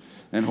it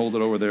and hold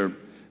it over their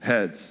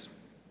heads.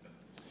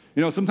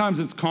 Sometimes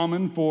it's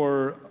common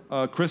for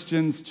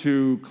Christians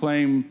to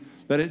claim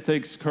that it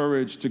takes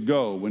courage to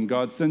go. When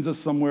God sends us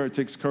somewhere, it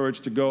takes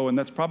courage to go, and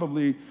that's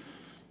probably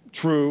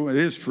true. It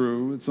is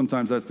true.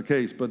 Sometimes that's the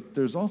case, but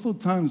there's also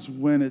times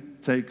when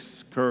it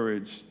takes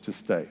courage to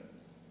stay.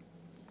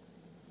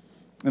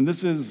 And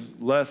this is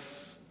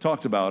less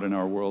talked about in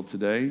our world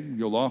today.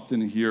 You'll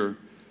often hear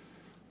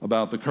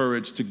about the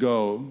courage to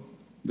go,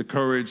 the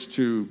courage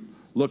to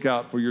look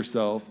out for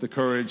yourself, the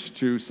courage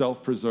to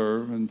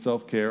self-preserve and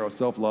self-care or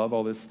self-love,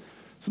 all this.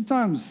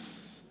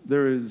 Sometimes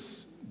there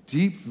is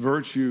deep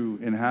virtue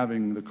in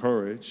having the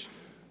courage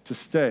to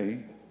stay,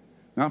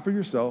 not for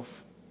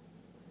yourself,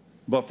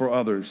 but for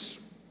others.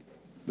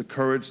 The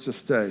courage to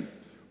stay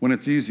when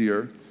it's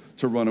easier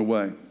to run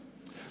away.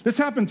 This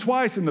happened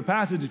twice in the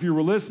passage, if you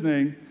were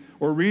listening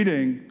or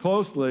reading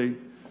closely.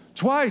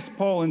 Twice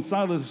Paul and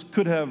Silas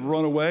could have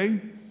run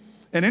away,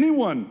 and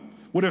anyone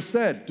would have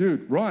said,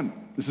 "Dude, run.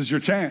 This is your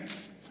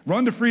chance.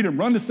 Run to freedom,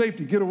 run to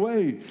safety, get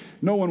away."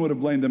 No one would have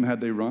blamed them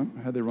had they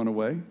run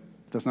away.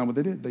 That's not what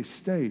they did. They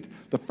stayed.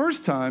 The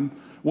first time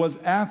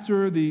was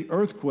after the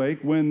earthquake,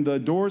 when the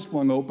doors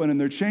flung open and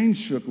their chains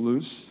shook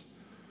loose,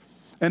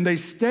 and they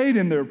stayed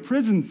in their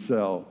prison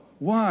cell.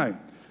 Why?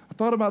 I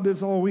thought about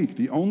this all week.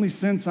 The only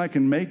sense I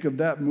can make of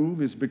that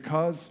move is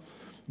because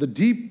the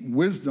deep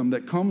wisdom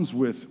that comes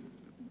with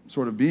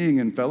sort of being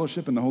in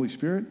fellowship in the Holy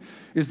Spirit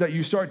is that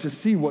you start to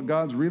see what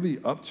God's really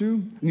up to,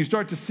 and you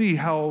start to see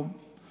how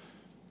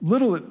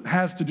little it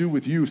has to do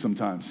with you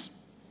sometimes.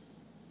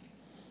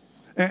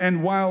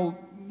 And while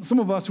some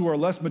of us who are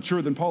less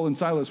mature than Paul and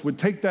Silas would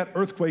take that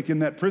earthquake in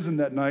that prison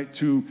that night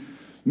to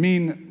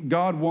mean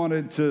God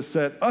wanted to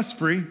set us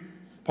free,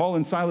 Paul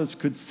and Silas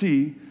could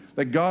see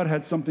that God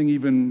had something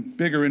even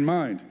bigger in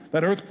mind.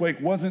 That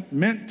earthquake wasn't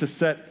meant to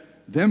set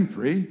them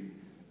free.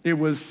 It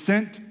was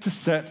sent to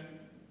set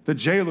the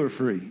jailer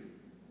free.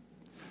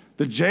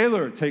 The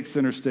jailer takes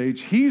center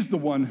stage. He's the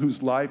one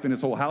whose life and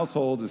his whole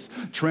household is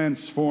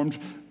transformed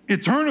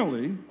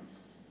eternally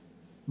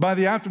by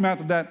the aftermath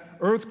of that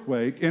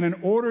earthquake. And in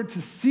order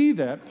to see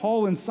that,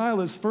 Paul and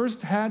Silas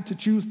first had to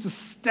choose to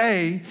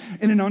stay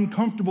in an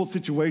uncomfortable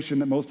situation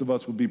that most of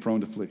us would be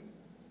prone to flee.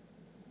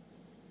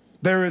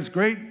 There is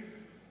great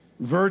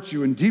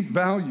virtue and deep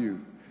value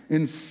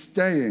in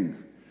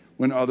staying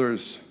when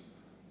others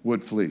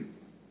would flee.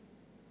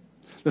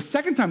 The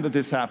second time that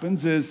this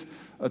happens is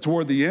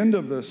toward the end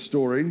of the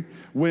story,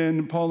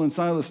 when Paul and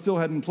Silas still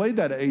hadn't played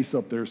that ace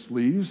up their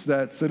sleeves,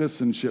 that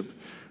citizenship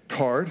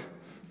card,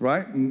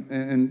 right?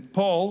 And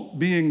Paul,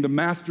 being the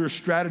master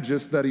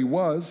strategist that he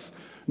was,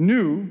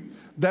 knew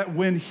that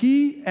when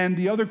he and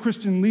the other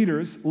Christian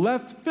leaders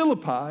left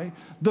Philippi,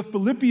 the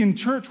Philippian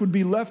church would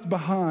be left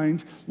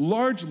behind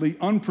largely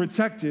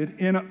unprotected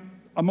in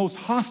a most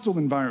hostile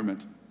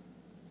environment.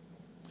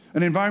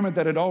 An environment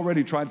that had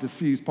already tried to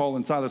seize Paul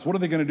and Silas. What are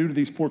they going to do to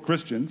these poor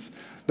Christians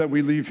that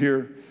we leave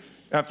here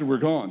after we're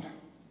gone?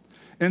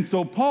 And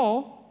so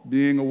Paul,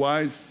 being a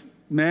wise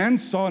man,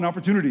 saw an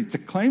opportunity to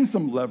claim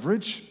some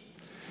leverage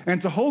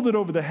and to hold it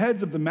over the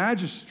heads of the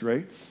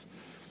magistrates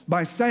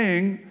by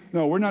saying,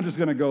 no, we're not just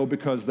going to go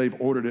because they've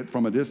ordered it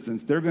from a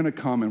distance. They're going to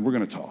come and we're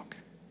going to talk.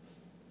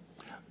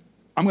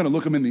 I'm going to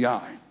look them in the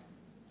eye.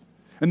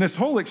 And this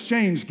whole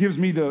exchange gives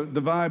me the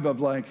vibe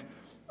of like,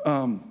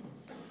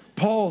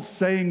 Paul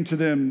saying to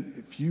them,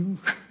 if you,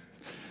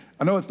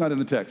 I know it's not in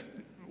the text,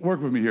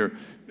 work with me here.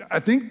 I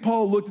think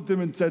Paul looked at them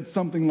and said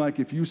something like,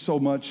 if you so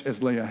much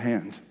as lay a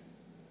hand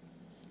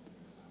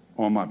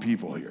on my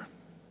people here,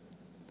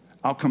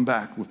 I'll come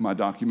back with my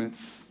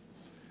documents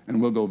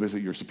and we'll go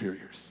visit your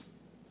superiors.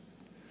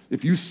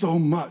 If you so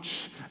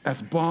much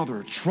as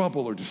bother,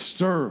 trouble, or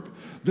disturb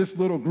this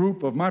little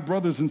group of my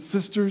brothers and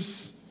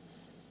sisters,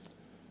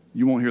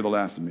 you won't hear the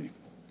last of me.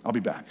 I'll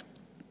be back.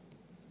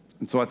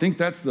 And so I think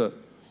that's the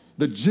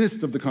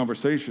gist of the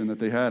conversation that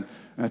they had.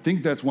 And I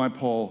think that's why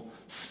Paul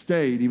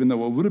stayed, even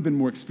though it would have been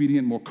more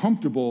expedient, more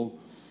comfortable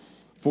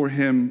for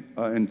him,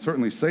 and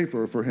certainly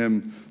safer for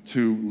him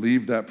to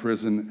leave that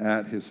prison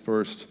at his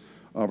first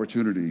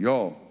opportunity.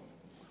 Y'all,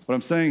 what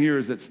I'm saying here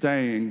is that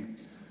staying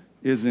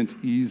isn't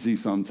easy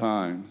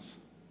sometimes.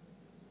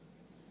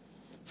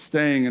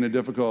 Staying in a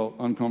difficult,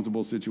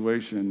 uncomfortable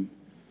situation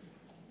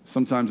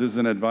sometimes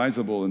isn't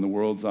advisable in the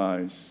world's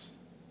eyes.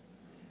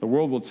 The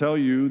world will tell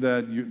you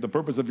that the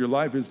purpose of your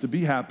life is to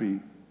be happy,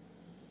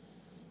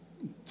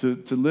 to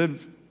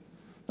live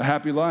a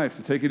happy life,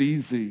 to take it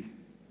easy,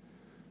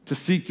 to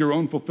seek your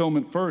own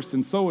fulfillment first.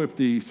 And so if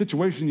the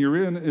situation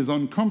you're in is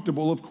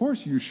uncomfortable, of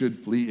course you should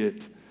flee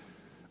it.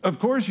 Of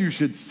course you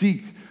should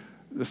seek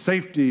the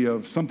safety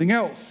of something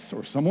else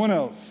or someone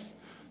else.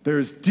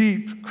 There's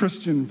deep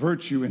Christian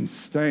virtue in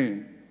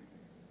staying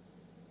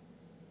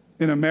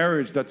in a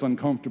marriage that's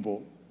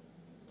uncomfortable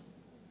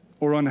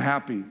or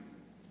unhappy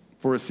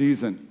for a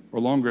season or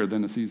longer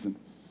than a season.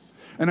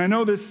 And I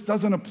know this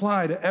doesn't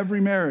apply to every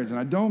marriage, and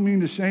I don't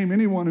mean to shame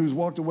anyone who's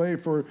walked away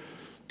for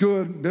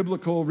good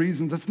biblical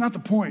reasons. That's not the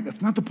point.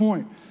 That's not the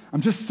point.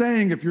 I'm just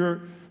saying if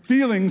you're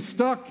feeling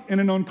stuck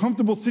in an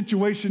uncomfortable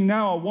situation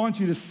now, I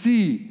want you to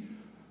see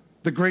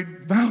the great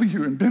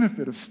value and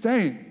benefit of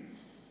staying.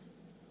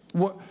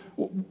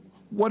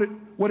 What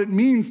it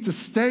means to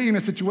stay in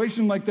a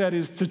situation like that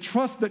is to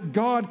trust that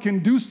God can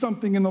do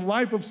something in the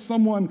life of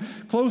someone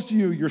close to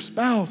you, your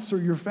spouse or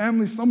your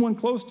family, someone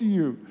close to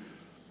you,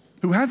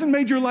 who hasn't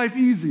made your life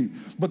easy,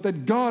 but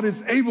that God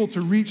is able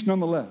to reach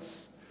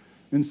nonetheless.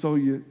 And so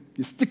you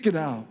stick it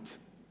out.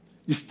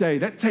 You stay.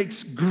 That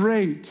takes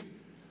great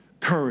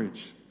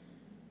courage.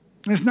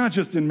 And it's not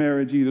just in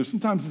marriage either.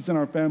 Sometimes it's in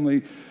our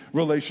family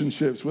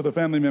relationships with a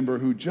family member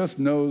who just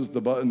knows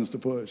the buttons to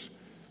push.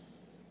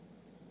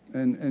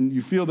 And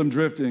you feel them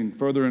drifting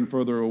further and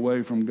further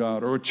away from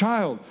God. Or a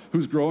child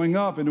who's growing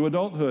up into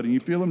adulthood and you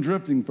feel them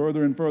drifting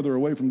further and further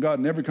away from God,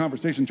 and every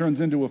conversation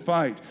turns into a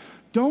fight.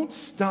 Don't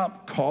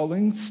stop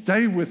calling.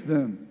 Stay with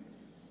them.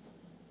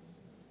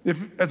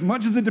 If as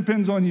much as it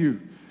depends on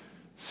you,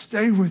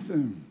 stay with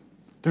them.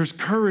 There's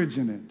courage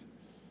in it.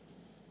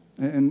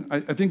 And I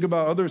think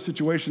about other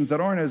situations that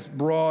aren't as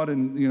broad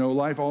and,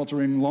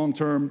 life-altering,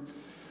 long-term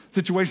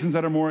situations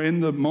that are more in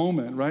the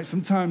moment, right?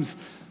 Sometimes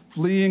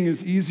fleeing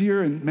is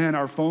easier, and man,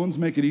 our phones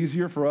make it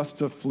easier for us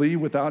to flee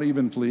without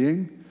even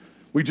fleeing.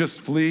 We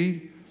just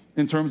flee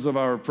in terms of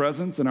our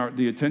presence and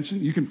the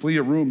attention. You can flee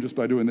a room just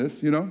by doing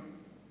this,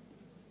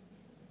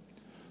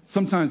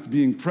 sometimes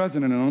being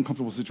present in an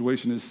uncomfortable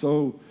situation is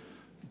so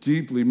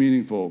deeply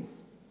meaningful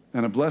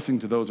and a blessing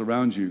to those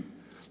around you.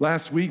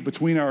 Last week,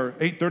 between our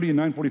 8:30 and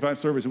 9:45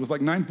 service, it was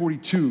like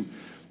 9:42.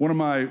 One of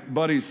my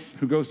buddies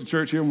who goes to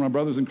church here, one of my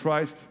brothers in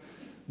Christ,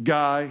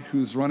 Guy,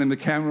 who's running the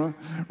camera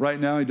right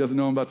now, he doesn't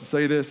know I'm about to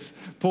say this,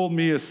 pulled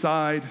me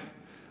aside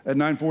at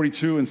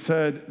 9:42 and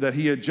said that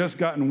he had just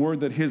gotten word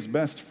that his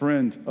best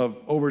friend of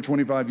over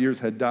 25 years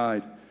had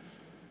died.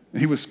 And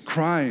he was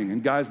crying,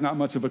 and Guy's not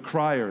much of a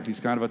crier. He's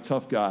kind of a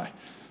tough guy,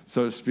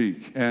 so to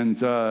speak. And,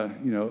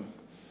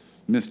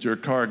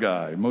 Mr. Car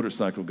Guy,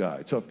 motorcycle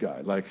guy, tough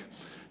guy, like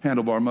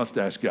handlebar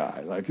mustache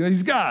guy. Like,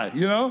 he's Guy,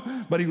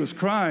 But he was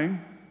crying.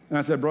 And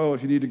I said, bro,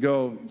 if you need to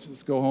go,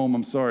 just go home.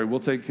 I'm sorry.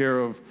 We'll take care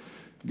of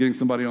getting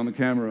somebody on the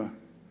camera. And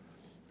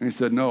he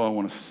said, no, I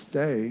want to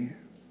stay.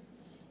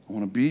 I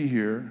want to be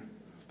here.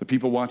 The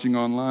people watching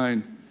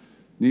online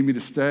need me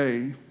to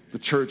stay. The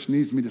church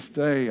needs me to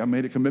stay. I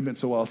made a commitment,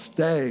 so I'll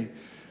stay.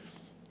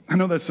 I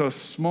know that's a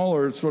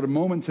smaller, sort of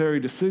momentary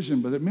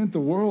decision, but it meant the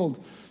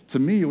world to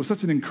me. It was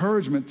such an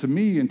encouragement to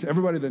me and to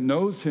everybody that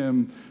knows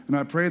him, and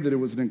I prayed that it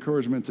was an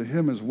encouragement to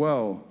him as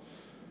well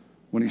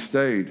when he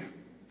stayed,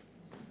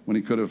 when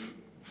he could have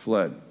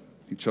fled.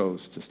 He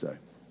chose to stay.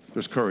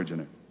 There's courage in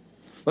it.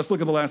 Let's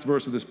look at the last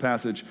verse of this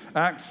passage,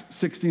 Acts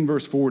 16,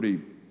 verse 40.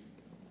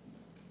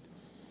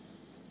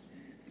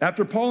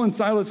 After Paul and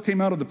Silas came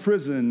out of the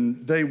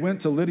prison, they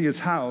went to Lydia's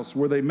house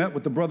where they met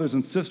with the brothers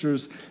and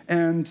sisters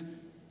and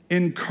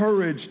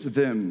encouraged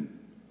them.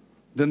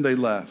 Then they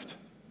left.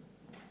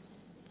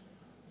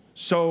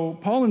 So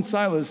Paul and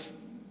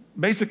Silas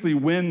basically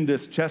win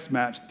this chess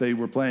match they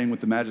were playing with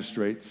the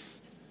magistrates.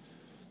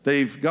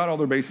 They've got all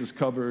their bases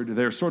covered.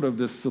 They're sort of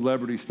this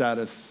celebrity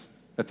status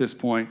at this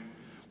point.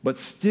 But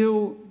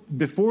still,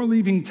 before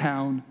leaving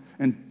town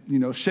and,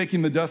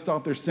 shaking the dust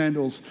off their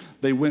sandals,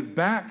 they went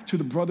back to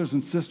the brothers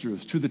and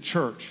sisters, to the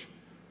church,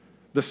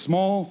 the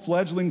small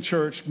fledgling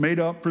church made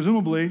up,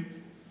 presumably,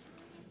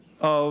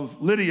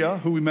 of Lydia,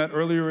 who we met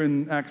earlier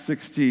in Acts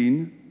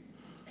 16,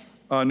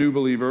 a new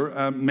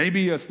believer,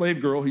 maybe a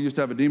slave girl who used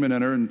to have a demon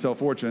in her and tell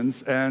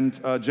fortunes, and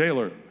a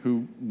jailer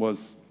who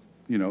was,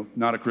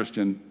 not a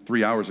Christian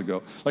 3 hours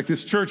ago. Like,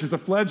 this church is a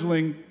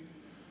fledgling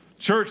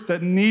church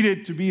that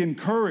needed to be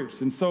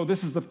encouraged. And so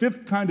this is the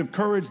fifth kind of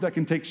courage that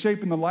can take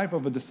shape in the life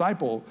of a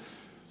disciple.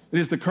 It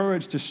is the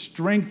courage to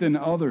strengthen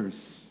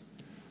others.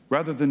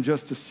 Rather than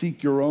just to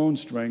seek your own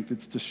strength,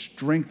 it's to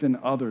strengthen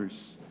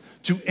others,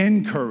 to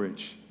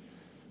encourage.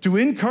 To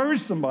encourage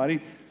somebody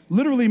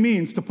literally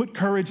means to put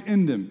courage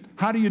in them.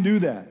 How do you do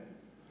that?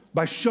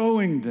 By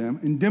showing them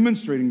and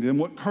demonstrating them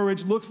what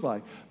courage looks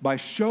like. By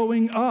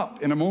showing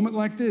up in a moment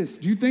like this.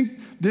 Do you think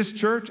this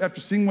church,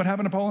 after seeing what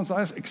happened to Paul and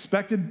Silas,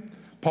 expected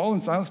Paul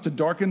and Silas to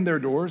darken their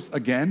doors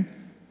again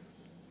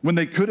when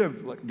they could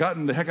have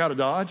gotten the heck out of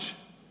Dodge?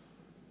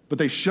 But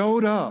they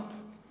showed up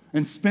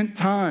and spent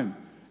time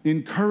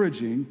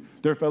encouraging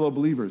their fellow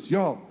believers.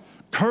 Y'all,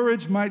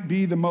 courage might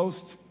be the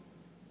most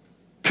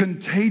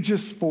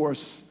contagious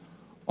force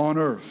on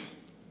earth.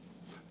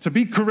 To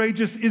be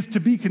courageous is to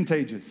be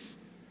contagious.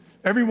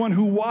 Everyone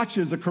who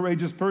watches a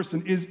courageous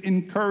person is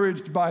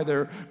encouraged by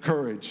their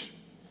courage.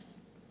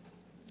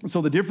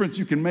 So the difference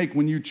you can make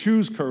when you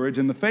choose courage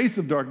in the face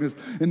of darkness,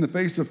 in the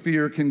face of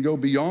fear, can go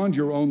beyond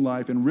your own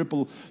life and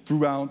ripple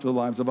throughout the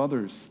lives of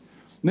others.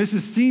 And this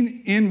is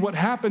seen in what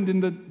happened in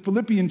the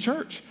Philippian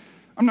church.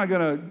 I'm not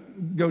going to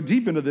go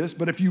deep into this,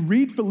 but if you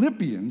read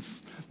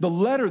Philippians, the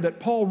letter that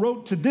Paul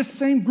wrote to this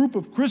same group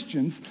of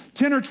Christians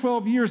 10 or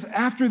 12 years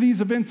after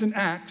these events in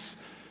Acts,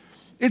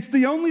 it's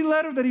the only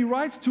letter that he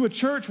writes to a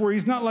church where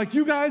he's not like,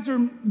 you guys are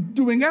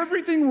doing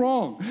everything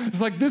wrong. It's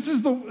like, this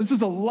is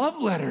a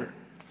love letter.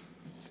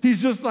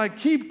 He's just like,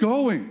 keep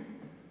going.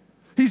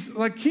 He's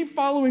like, keep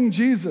following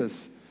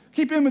Jesus.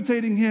 Keep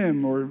imitating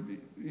him. Or,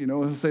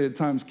 as I say at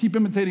times, keep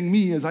imitating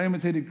me as I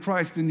imitated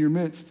Christ in your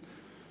midst.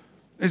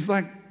 It's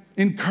like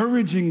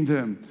encouraging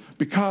them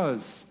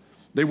because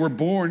they were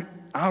born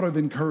out of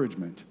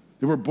encouragement.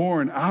 They were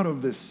born out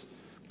of this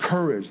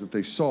courage that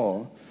they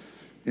saw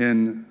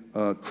in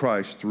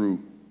Christ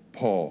through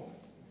Paul.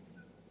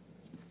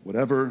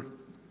 Whatever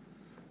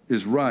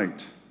is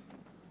right,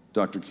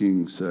 Dr.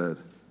 King said.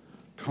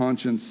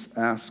 Conscience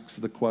asks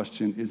the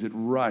question, is it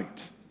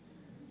right?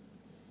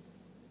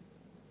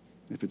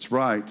 If it's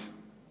right,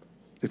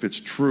 if it's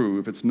true,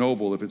 if it's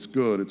noble, if it's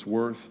good, it's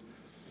worth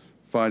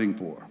fighting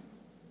for,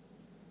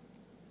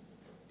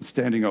 and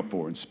standing up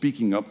for, and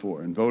speaking up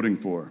for, and voting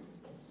for.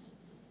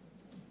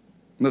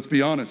 Let's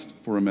be honest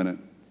for a minute.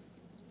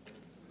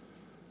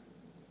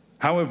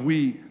 How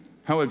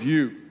have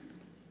you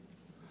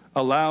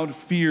allowed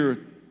fear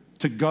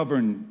to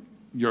govern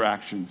your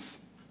actions,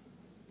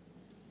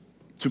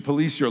 to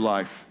police your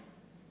life?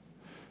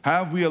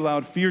 Have we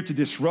allowed fear to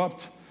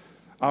disrupt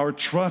our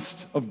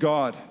trust of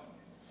God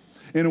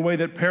in a way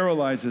that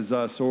paralyzes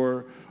us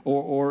or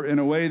in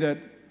a way that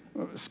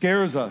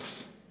scares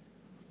us?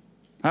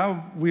 How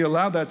have we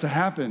allowed that to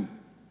happen?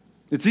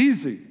 It's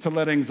easy to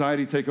let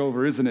anxiety take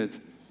over, isn't it?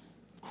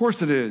 Of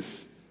course it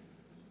is.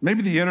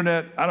 Maybe the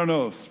internet, I don't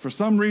know, for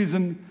some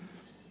reason,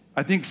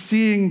 I think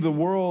seeing the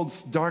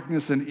world's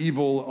darkness and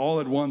evil all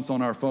at once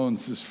on our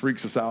phones just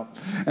freaks us out.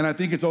 And I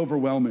think it's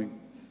overwhelming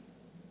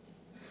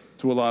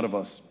to a lot of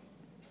us.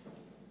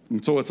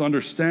 And so it's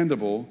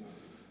understandable,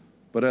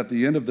 but at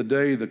the end of the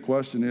day, the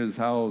question is,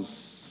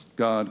 how's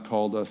God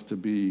called us to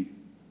be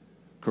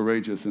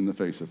courageous in the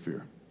face of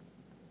fear?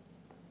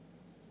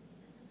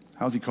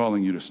 How's he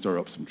calling you to stir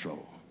up some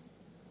trouble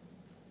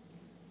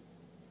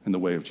in the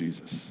way of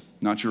Jesus?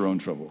 Not your own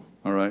trouble,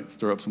 all right?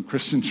 Stir up some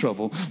Christian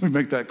trouble. Let me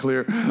make that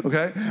clear,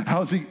 okay?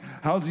 How's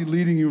he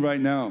leading you right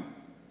now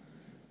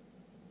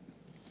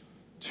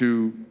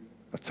to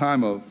a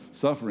time of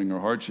suffering or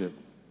hardship,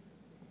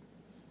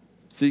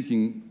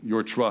 seeking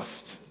your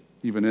trust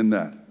even in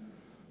that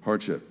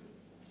hardship?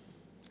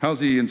 How's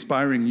he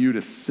inspiring you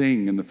to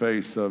sing in the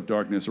face of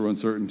darkness or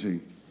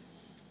uncertainty?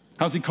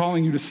 How's he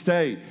calling you to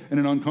stay in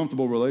an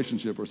uncomfortable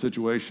relationship or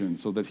situation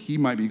so that he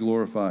might be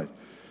glorified,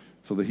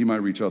 so that he might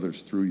reach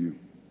others through you?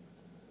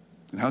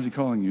 And how's he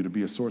calling you to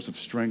be a source of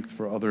strength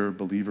for other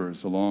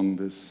believers along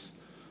this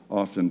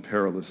often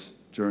perilous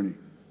journey?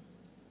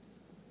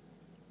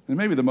 And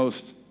maybe the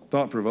most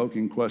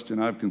thought-provoking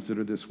question I've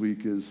considered this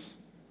week is,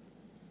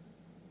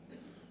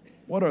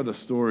 what are the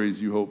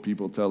stories you hope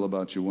people tell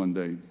about you one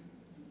day?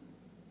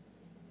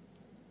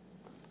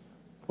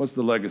 What's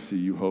the legacy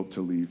you hope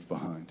to leave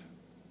behind?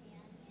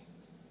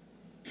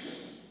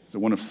 Is it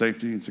one of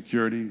safety and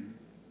security and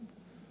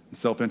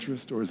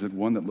self-interest, or is it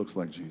one that looks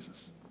like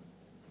Jesus?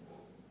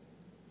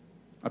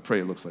 I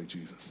pray it looks like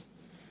Jesus.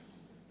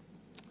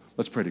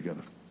 Let's pray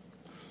together.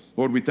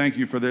 Lord, we thank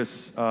you for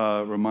this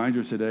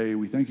reminder today.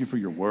 We thank you for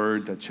your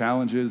word that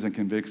challenges and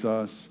convicts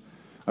us.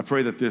 I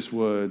pray that this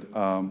would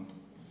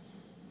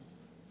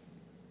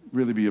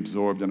really be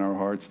absorbed in our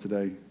hearts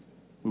today.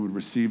 We would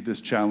receive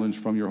this challenge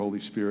from your Holy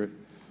Spirit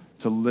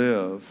to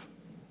live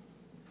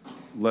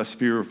less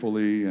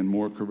fearfully and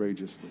more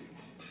courageously.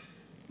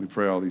 We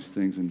pray all these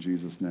things in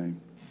Jesus' name.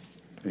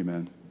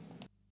 Amen.